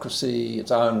bureaucracy,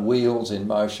 its own wheels in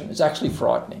motion. It's actually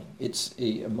frightening.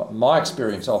 My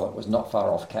experience of it was not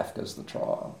far off Kafka's The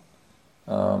Trial.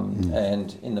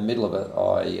 And in the middle of it,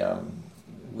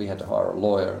 we had to hire a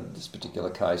lawyer in this particular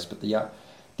case, but the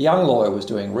young lawyer was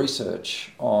doing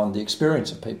research on the experience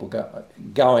of people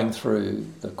going through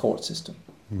the court system.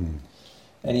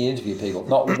 And he interviewed people.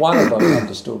 Not one of them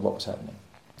understood what was happening.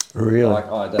 Really? Like,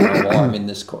 I don't know why I'm in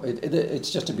this court.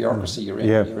 It's just a bureaucracy you're in.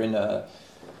 You're in a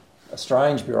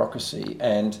strange bureaucracy.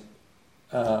 And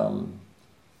so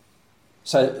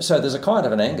there's a kind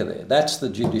of an anger there. That's the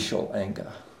judicial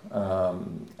anger.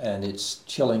 And it's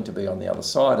chilling to be on the other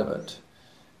side of it,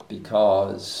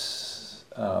 because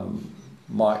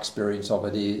my experience of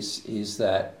it is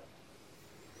that,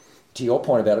 to your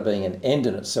point about it being an end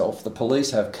in itself, the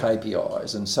police have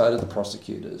KPIs and so do the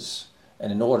prosecutors.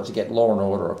 And in order to get law and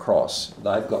order across,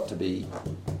 they've got to be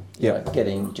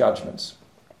getting judgments.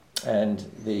 And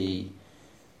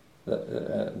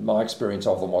my experience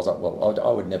of them was that, well, I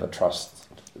would never trust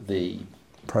the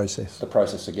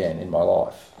process again in my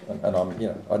life. And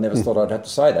I never thought I'd have to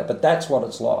say that, but that's what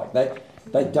it's like.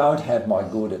 They don't have my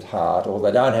good at heart, or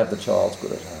they don't have the child's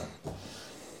good at heart.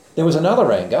 There was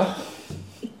another anger,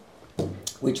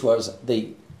 which was the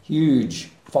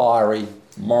huge, fiery,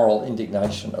 moral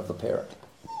indignation of the parent.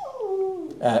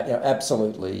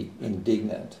 Absolutely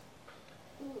indignant.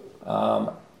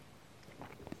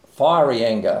 Fiery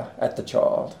anger at the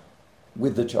child,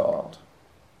 with the child.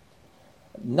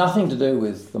 Nothing to do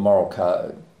with the moral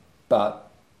code, but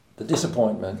the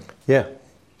disappointment.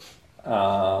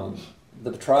 The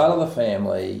betrayal of the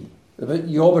family,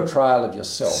 your betrayal of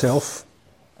yourself.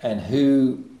 And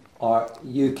who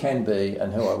you can be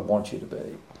and who I want you to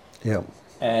be.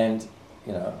 And,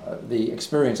 the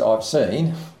experience I've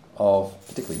seen of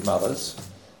particularly mothers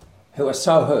who are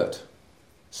so hurt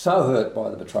by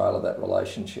the betrayal of that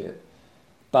relationship.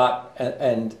 But,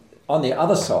 and on the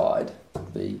other side,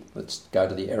 let's go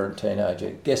to the errant teenager.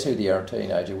 Guess who the errant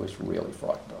teenager was really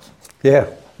frightened of?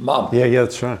 Mum.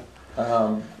 That's right.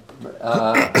 And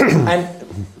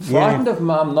frightened of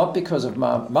mum, not because of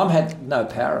mum. Mum had no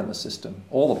power in the system.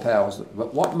 All the powers,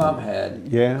 but what mum had,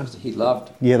 he loved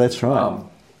that's right. Mum,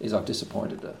 is I've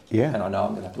disappointed her. And I know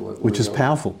I'm going to have to work Which is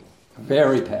powerful.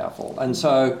 Very powerful. And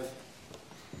so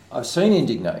I've seen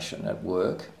indignation at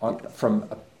work from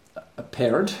a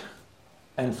parent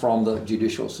and from the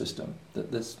judicial system.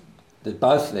 They're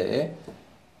both there.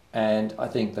 And I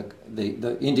think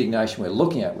the indignation we're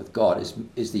looking at with God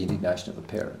is the indignation of the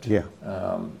parent. Yeah.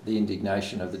 The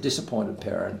indignation of the disappointed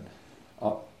parent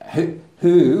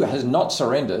who has not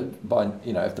surrendered by,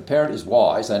 if the parent is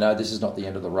wise, they know this is not the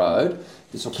end of the road.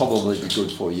 This will probably be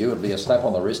good for you. It'll be a slap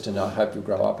on the wrist and I hope you'll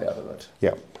grow up out of it.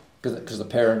 Yeah. Because the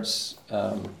parent's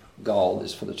goal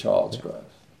is for the child's growth.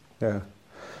 Yeah.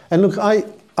 And look,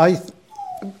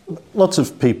 lots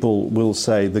of people will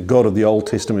say the God of the Old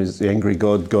Testament is the angry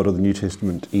God. God of the New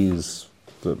Testament is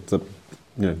the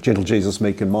gentle Jesus,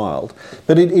 meek and mild.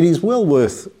 But it is well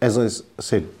worth, as I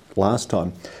said last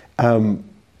time,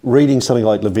 reading something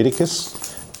like Leviticus,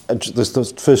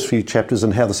 the first few chapters,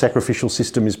 and how the sacrificial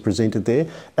system is presented there,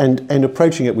 and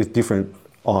approaching it with different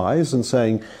eyes and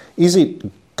saying, is it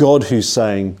God who's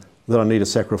saying that I need a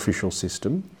sacrificial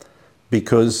system?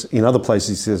 Because in other places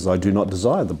he says, I do not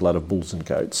desire the blood of bulls and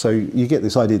goats. So you get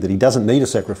this idea that he doesn't need a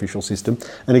sacrificial system.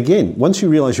 And again, once you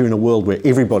realise you're in a world where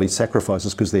everybody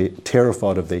sacrifices because they're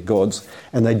terrified of their gods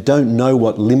and they don't know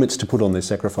what limits to put on their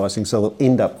sacrificing, so they'll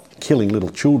end up killing little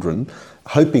children,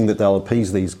 hoping that they'll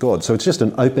appease these gods. So it's just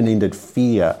an open-ended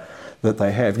fear that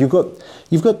they have. You've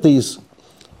got these...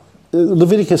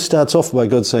 Leviticus starts off by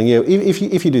God saying, yeah, if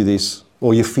you do this,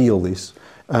 or you feel this,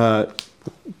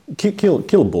 kill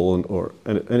a bull,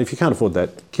 and if you can't afford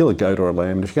that, kill a goat or a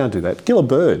lamb. And if you can't do that, kill a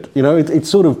bird.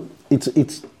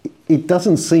 It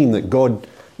doesn't seem that God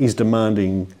is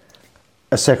demanding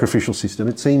a sacrificial system.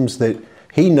 It seems that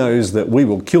he knows that we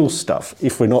will kill stuff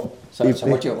if we're not. So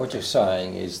what you're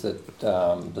saying is that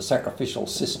the sacrificial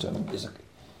system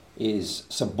is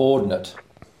subordinate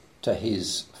to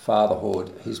his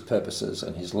fatherhood, his purposes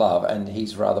and his love, and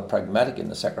he's rather pragmatic in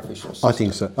the sacrificial system. I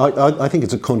think so. I think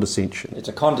it's a condescension. It's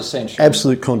a condescension.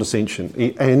 Absolute condescension.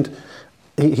 And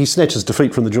he snatches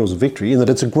defeat from the jaws of victory in that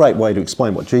it's a great way to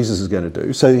explain what Jesus is going to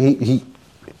do. So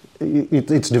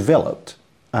it's developed.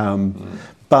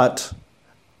 But,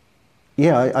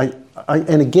 yeah,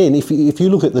 and again, if you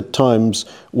look at the times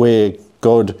where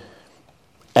God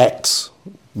acts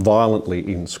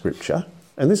violently in Scripture,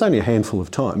 and there's only a handful of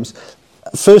times,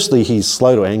 firstly, he's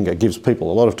slow to anger, gives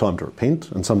people a lot of time to repent,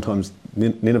 and sometimes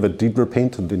Nineveh did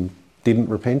repent and then didn't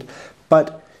repent.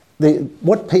 But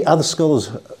what other scholars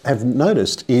have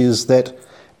noticed is that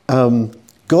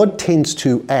God tends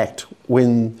to act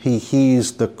when he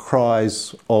hears the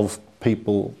cries of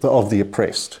people, of the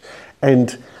oppressed.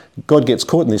 And God gets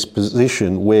caught in this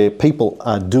position where people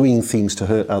are doing things to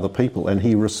hurt other people, and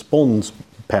he responds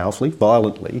powerfully,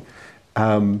 violently,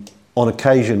 on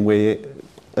occasion where...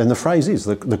 And the phrase is,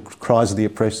 the cries of the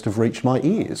oppressed have reached my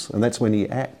ears, and that's when he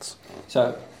acts.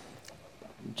 So,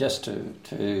 just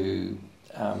to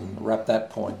wrap that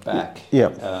point back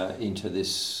into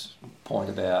this point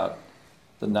about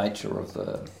the nature of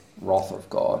the wrath of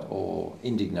God or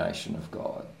indignation of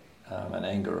God and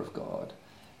anger of God,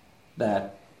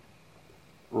 that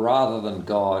rather than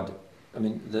God... I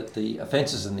mean, the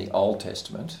offences in the Old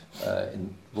Testament,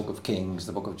 in the Book of Kings,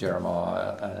 the Book of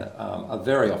Jeremiah, are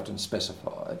very often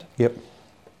specified. Yep.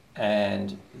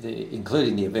 And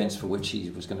including the events for which he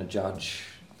was going to judge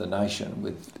the nation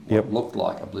with what looked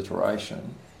like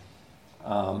obliteration.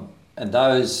 And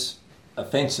those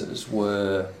offences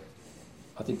were,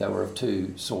 I think they were of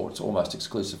two sorts, almost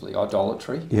exclusively: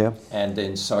 idolatry and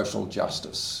then social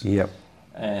justice. Yep.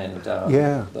 And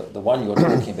the one you're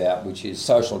talking about, which is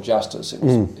social justice,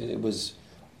 it was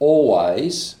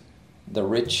always the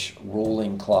rich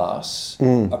ruling class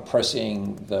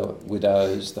oppressing the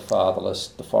widows, the fatherless,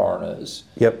 the foreigners.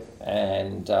 Yep.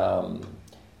 And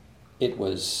it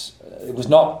was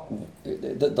not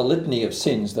the litany of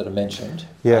sins that are mentioned,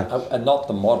 and not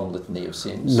the modern litany of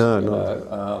sins.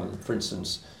 No. For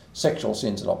instance, sexual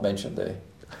sins are not mentioned there.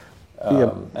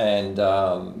 And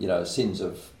sins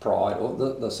of pride, or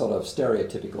the sort of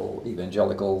stereotypical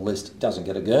evangelical list doesn't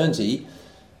get a Guernsey,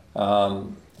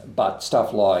 but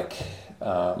stuff like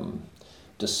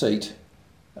deceit,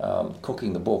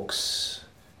 cooking the books,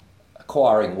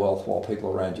 acquiring wealth while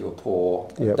people around you are poor,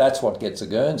 that's what gets a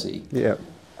Guernsey.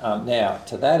 Now,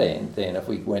 to that end, then, if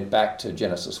we went back to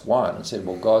Genesis 1 and said,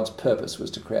 well, God's purpose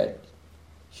was to create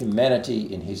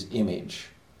humanity in his image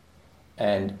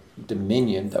and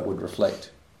dominion that would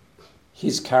reflect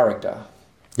his character.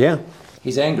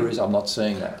 His anger is, I'm not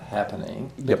seeing that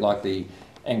happening. A bit like the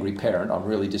angry parent, I'm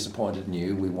really disappointed in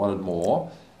you, we wanted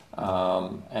more.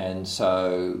 And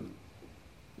so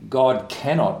God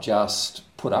cannot just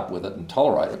put up with it and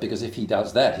tolerate it, because if he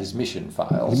does that, his mission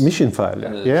fails. Mission failure,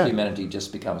 and humanity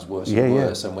just becomes worse and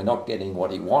worse, and we're not getting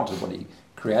what he wanted, what he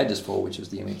created us for, which is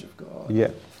the image of God.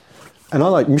 Yeah. And I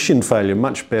like mission failure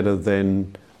much better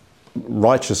than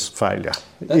righteous failure.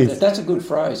 That's a good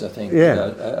phrase, I think.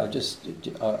 Yeah.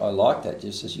 I like that,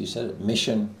 just as you said it,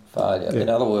 mission failure. Yeah. In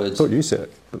other words... I thought you said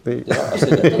it. But I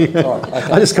said that. All right,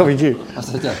 okay. I just copied you. I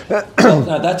said that.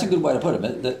 No, that's a good way to put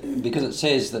it, because it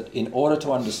says that in order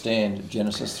to understand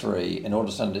Genesis 3, in order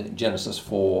to understand Genesis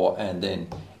 4, and then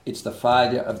it's the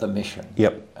failure of the mission.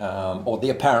 Yep. Or the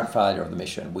apparent failure of the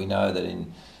mission. We know that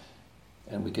and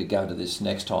we could go to this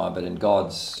next time, but in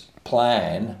God's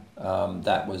plan,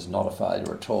 that was not a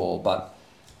failure at all, but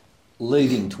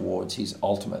leading towards his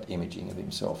ultimate imaging of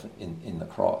himself in the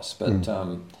cross. But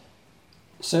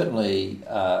certainly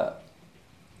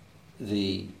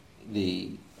the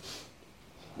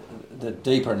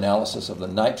deeper analysis of the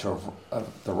nature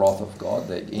of the wrath of God,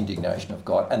 the indignation of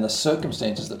God, and the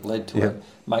circumstances that led to it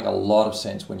make a lot of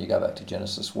sense when you go back to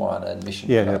Genesis 1 and mission.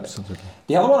 Yeah, absolutely.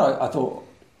 The other one I thought,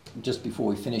 just before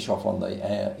we finish off on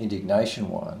the indignation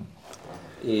one,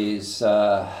 is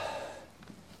I've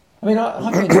been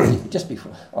just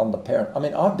before on the parent.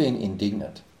 I've been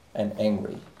indignant and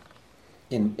angry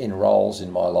in roles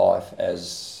in my life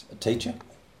as a teacher,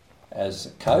 as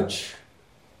a coach,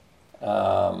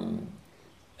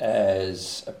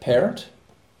 as a parent,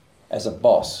 as a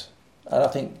boss, and I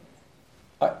think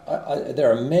there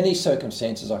are many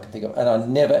circumstances I can think of, and I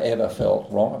never ever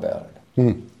felt wrong about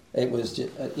it. It was just,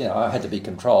 I had to be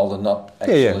controlled and not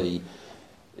actually,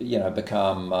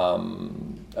 become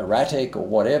erratic or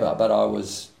whatever. But I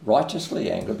was righteously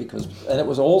angry and it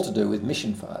was all to do with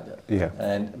mission failure. Yeah.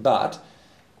 But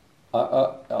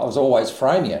I was always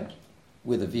framing it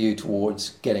with a view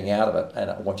towards getting out of it, and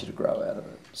I want you to grow out of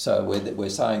it. So we're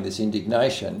saying this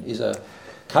indignation is a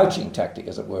coaching tactic,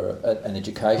 as it were, an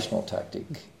educational tactic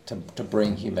to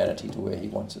bring humanity to where he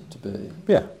wants it to be.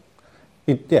 Yeah.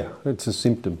 It's a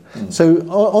symptom. So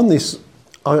on this,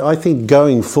 I think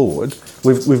going forward,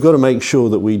 we've got to make sure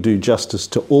that we do justice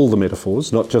to all the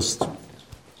metaphors, not just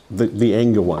the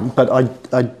anger one. But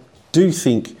I do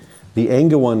think the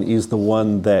anger one is the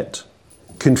one that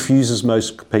confuses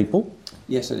most people.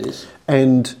 Yes, it is.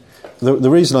 And the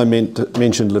reason I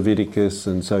mentioned Leviticus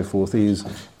and so forth is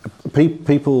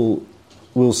people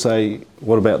will say,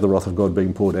 what about the wrath of God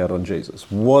being poured out on Jesus?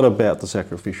 What about the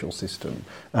sacrificial system?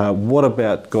 What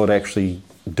about God actually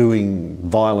doing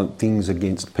violent things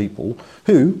against people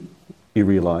who, you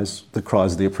realise, the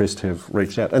cries of the oppressed have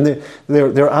reached out? And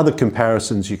there are other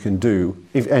comparisons you can do.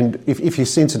 If you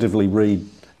sensitively read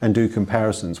and do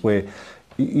comparisons where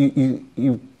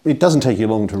it doesn't take you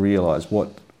long to realise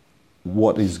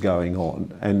what is going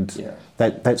on. And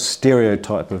that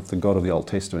stereotype of the God of the Old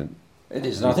Testament. It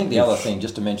is, and I think the other thing,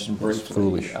 just to mention briefly,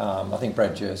 foolish. I think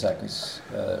Brad Jerzak has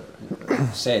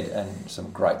said, and some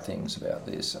great things about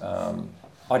this,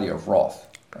 idea of wrath.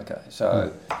 Okay,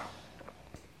 so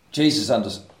Jesus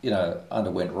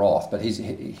underwent wrath, but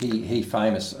he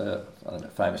famous, I don't know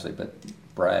famously, but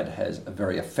Brad has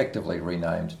very effectively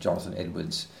renamed Jonathan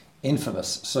Edwards'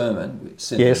 infamous sermon,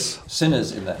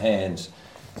 Sinners in the Hands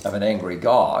of an Angry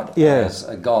God, as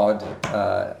a God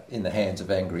in the hands of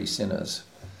angry sinners.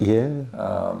 The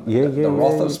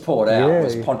wrath that was poured out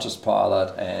was Pontius Pilate,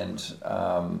 and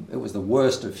it was the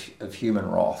worst of human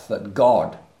wrath that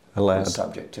God was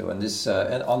subject to. And this,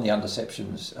 and on the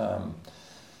Undeceptions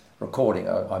recording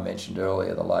I mentioned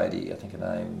earlier, the lady, I think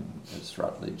her name is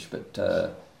Rutledge, but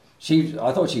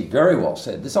I thought she very well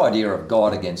said this idea of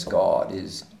God against God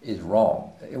is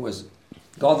wrong. It was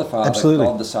God the Father, Absolutely.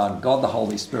 God the Son, God the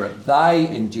Holy Spirit. They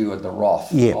endured the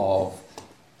wrath of.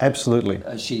 Absolutely.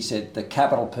 She said the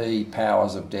capital P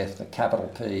powers of death, the capital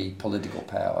P political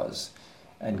powers,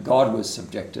 and God was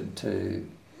subjected to,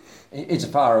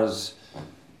 insofar as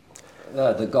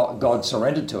God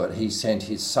surrendered to it, he sent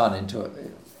his son into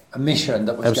a mission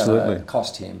that was going to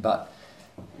cost him. But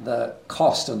the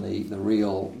cost and the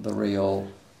real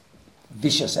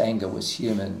vicious anger was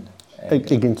human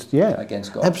against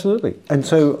God. Absolutely. And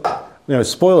so,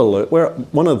 spoiler alert,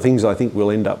 one of the things I think we'll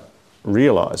end up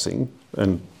realising,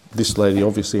 and this lady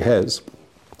obviously has,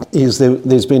 is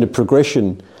there's been a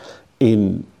progression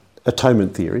in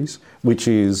atonement theories, which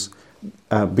is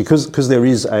because there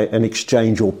is an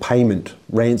exchange or payment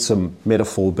ransom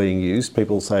metaphor being used.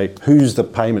 People say, who's the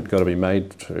payment got to be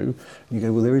made to? You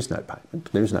go, well, there is no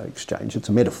payment, there is no exchange, it's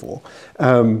a metaphor.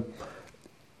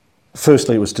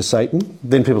 Firstly, it was to Satan.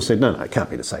 Then people said, no, it can't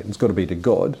be to Satan, it's got to be to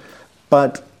God.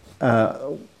 But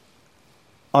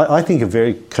I think a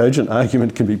very cogent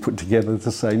argument can be put together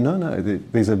to say, no,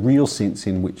 there's a real sense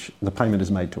in which the payment is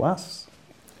made to us.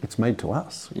 It's made to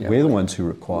us. Yeah. We're the ones who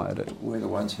required it. We're the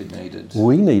ones who needed.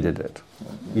 We needed it.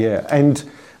 Yeah, and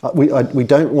we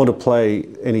don't want to play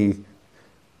any...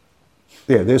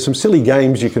 Yeah, there's some silly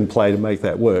games you can play to make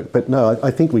that work, but no,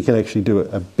 I think we can actually do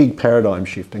a big paradigm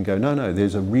shift and go, no,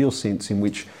 there's a real sense in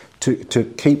which to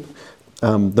keep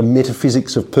the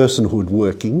metaphysics of personhood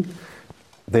working,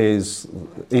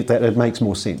 it makes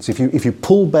more sense. If you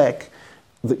pull back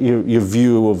your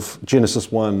view of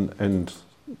Genesis 1 and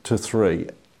to 3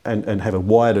 and have a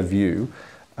wider view,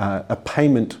 a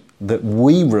payment that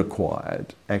we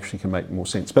required actually can make more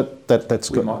sense. But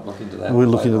that's we might look into that. We'll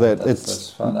look into that.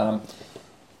 That's fun. I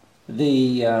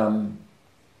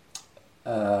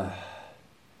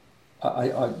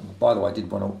by the way, I did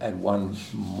want to add one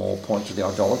more point to the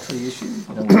idolatry issue.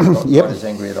 You know, God is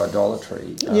angry at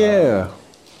idolatry.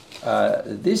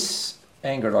 This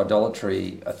anger at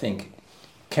idolatry, I think,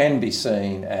 can be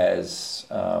seen as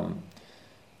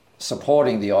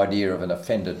supporting the idea of an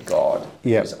offended God.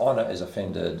 Yep. His honour is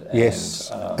offended. Yes,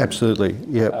 absolutely.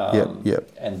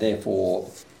 Yep. And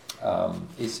therefore,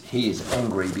 he is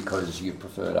angry because you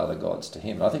preferred other gods to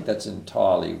him. And I think that's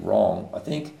entirely wrong. I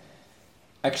think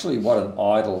actually what an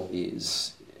idol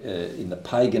is, in the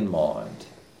pagan mind,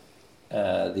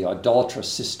 the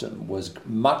idolatrous system was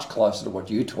much closer to what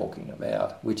you're talking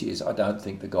about, which is, I don't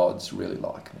think the gods really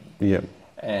like me. Yep.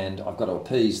 And I've got to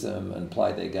appease them and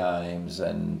play their games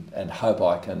and hope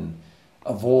I can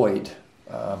avoid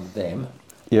them.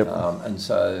 Yep. And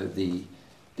so the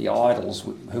idols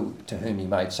to whom you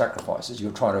made sacrifices,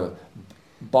 you're trying to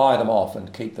buy them off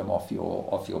and keep them off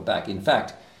your back. In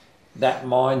fact, that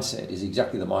mindset is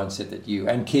exactly the mindset that you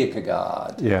and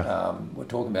Kierkegaard were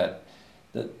talking about.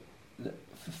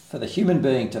 For the human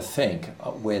being to think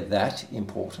we're that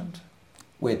important,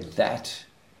 we're that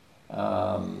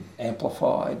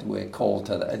amplified, we're called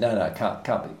to that. No,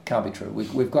 can't be true.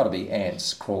 We've got to be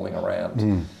ants crawling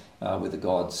around with the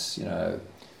gods.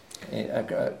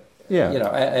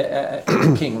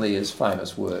 King Lear's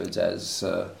famous words as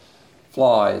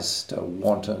flies to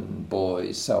wanton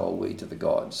boys, so are we to the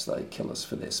gods. They kill us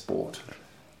for their sport.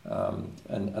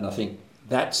 And I think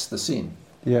that's the sin.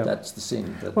 Yeah, that's the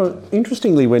sin. Well,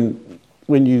 interestingly, when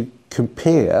you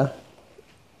compare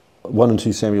 1 and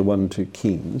 2 Samuel, 1 and 2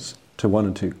 Kings to 1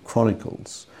 and 2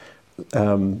 Chronicles,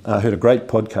 I heard a great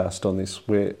podcast on this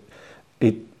where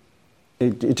it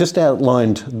just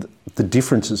outlined the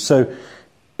differences. So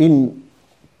in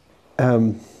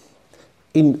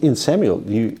Samuel,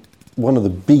 one of the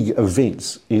big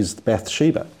events is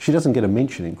Bathsheba. She doesn't get a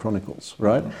mention in Chronicles,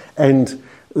 right? Mm-hmm. And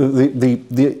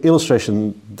the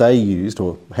illustration they used,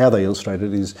 or how they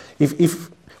illustrated it, is if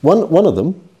one of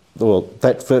them, well,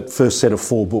 that first set of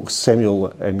 4 books, Samuel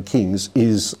and Kings,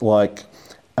 is like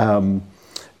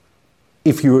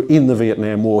if you were in the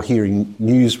Vietnam War hearing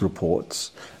news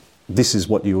reports, this is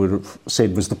what you would have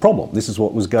said was the problem. This is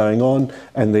what was going on,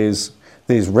 and there's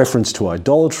reference to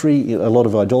idolatry, a lot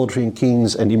of idolatry in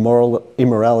Kings, and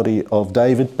immorality of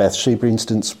David. Bathsheba, for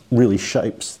instance, really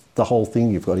shapes the whole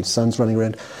thing. You've got his sons running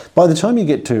around. By the time you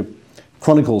get to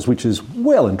Chronicles, which is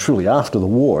well and truly after the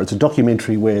war, it's a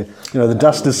documentary where the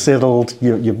dust has settled.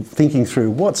 You're thinking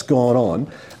through what's gone on,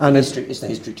 and it's the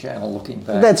History Channel looking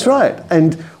back. That's right,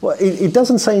 and it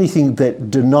doesn't say anything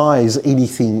that denies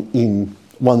anything in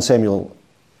 1 Samuel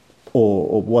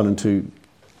or 1 and 2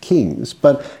 Kings,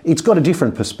 but it's got a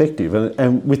different perspective,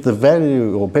 and with the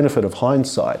value or benefit of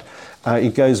hindsight,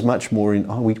 it goes much more in,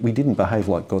 we didn't behave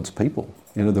like God's people.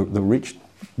 The rich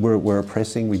were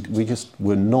oppressing. We just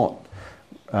were not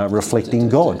reflecting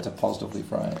God. It's a positively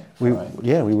frame. We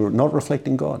were not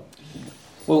reflecting God.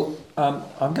 Well, I'm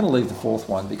going to leave the 4th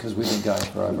one because we've been going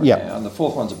for over an hour. And the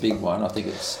 4th one's a big one. I think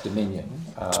it's Dominion.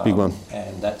 It's a big one.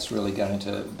 And that's really going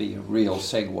to be a real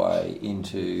segue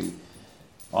into,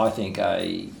 I think,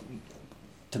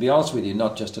 to be honest with you,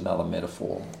 not just another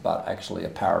metaphor, but actually a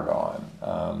paradigm.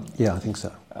 I think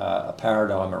so. A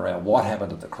paradigm around what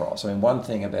happened at the cross. I mean, one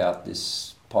thing about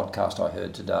this podcast I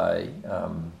heard today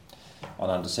on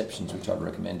Undeceptions, which I'd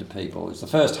recommend to people, is the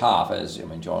first half,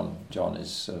 John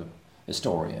is a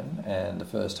historian, and the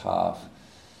first half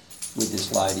with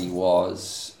this lady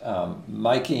was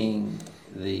making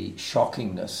the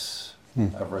shockingness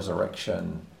of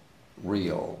resurrection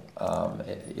real.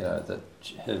 That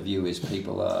her view is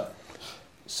people are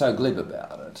so glib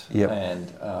about it. Yep.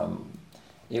 And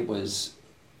it was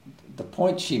the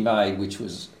point she made, which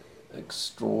was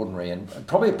extraordinary, and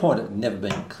probably a point that had never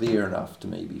been clear enough to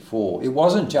me before. It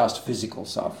wasn't just physical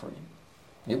suffering.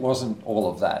 It wasn't all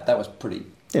of that. That was pretty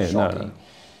shocking. No.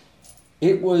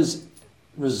 It was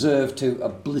reserved to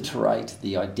obliterate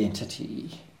the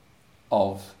identity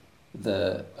of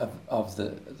the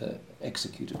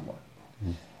executed one.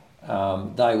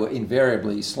 They were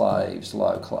invariably slaves,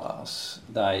 low class.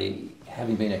 They,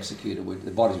 having been executed,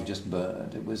 the bodies were just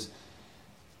burned.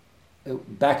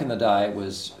 Back in the day, it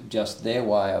was just their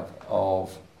way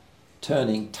of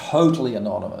turning totally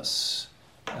anonymous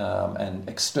and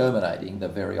exterminating the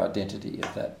very identity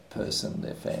of that person,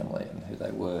 their family, and who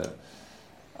they were.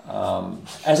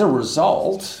 As a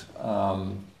result,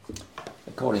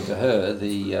 according to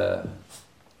her,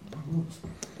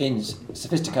 in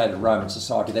sophisticated Roman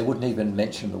society, they wouldn't even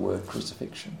mention the word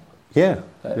crucifixion. Yeah.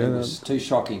 It was too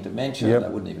shocking to mention. Yep. They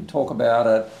wouldn't even talk about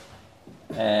it.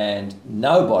 And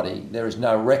there is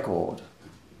no record,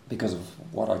 because of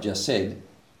what I just said,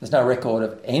 there's no record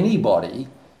of anybody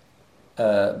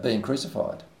being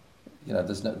crucified. We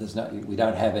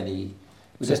don't have any.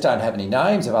 We just don't have any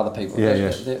names of other people.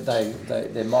 Yeah,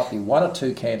 there might be one or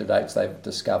two candidates they've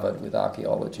discovered with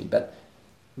archaeology, but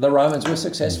the Romans were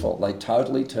successful. They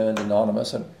totally turned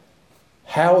anonymous. And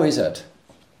how is it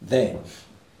then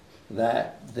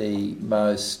that the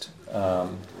most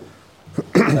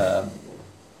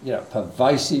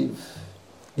pervasive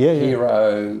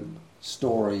hero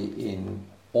story in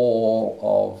all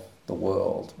of the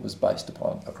world was based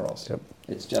upon a cross? Yep.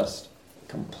 It's just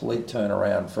complete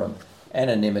turnaround from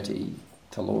anonymity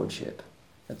to lordship.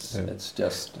 It's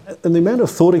just... And the amount of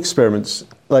thought experiments,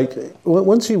 like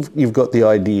once you've got the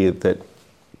idea that,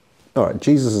 all right,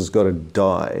 Jesus has got to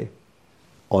die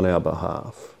on our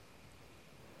behalf,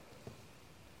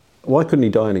 why couldn't he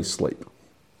die in his sleep?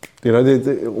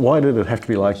 Why did it have to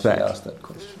be like that? She asked that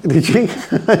question. Did she?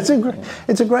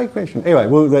 It's a great question. Anyway,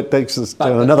 well, that takes us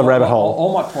down another rabbit hole.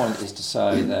 All my point is to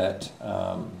say that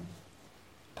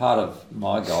part of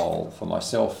my goal for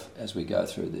myself as we go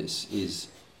through this is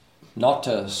not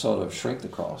to sort of shrink the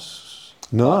cross,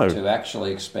 but to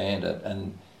actually expand it.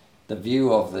 And the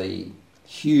view of the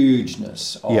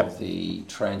hugeness of the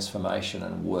transformation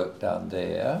and work done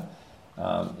there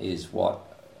is what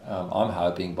I'm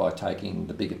hoping, by taking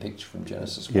the bigger picture from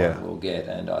Genesis 1, we'll get.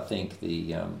 And I think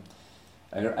an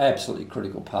absolutely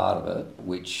critical part of it,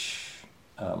 which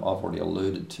I've already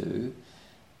alluded to,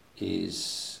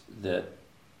 is that,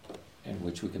 and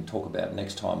which we can talk about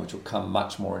next time, which will come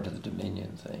much more into the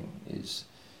dominion thing, is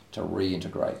to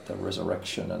reintegrate the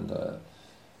resurrection and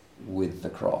with the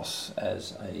cross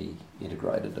as a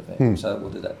integrated event. So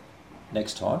we'll do that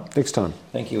next time.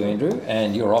 Thank you, Andrew.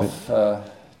 And you're off to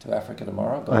Africa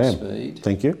tomorrow. Godspeed.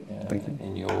 Thank you. Thank you.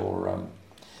 In your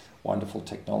wonderful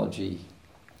technology,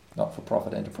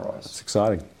 not-for-profit enterprise. It's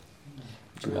exciting.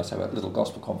 We must have a little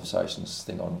gospel conversations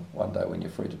thing on one day when you're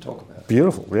free to talk about it.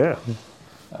 Beautiful, yeah.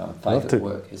 Faith at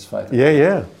work is faith at work.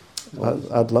 Yeah.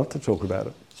 I'd love to talk about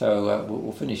it. So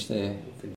we'll finish there.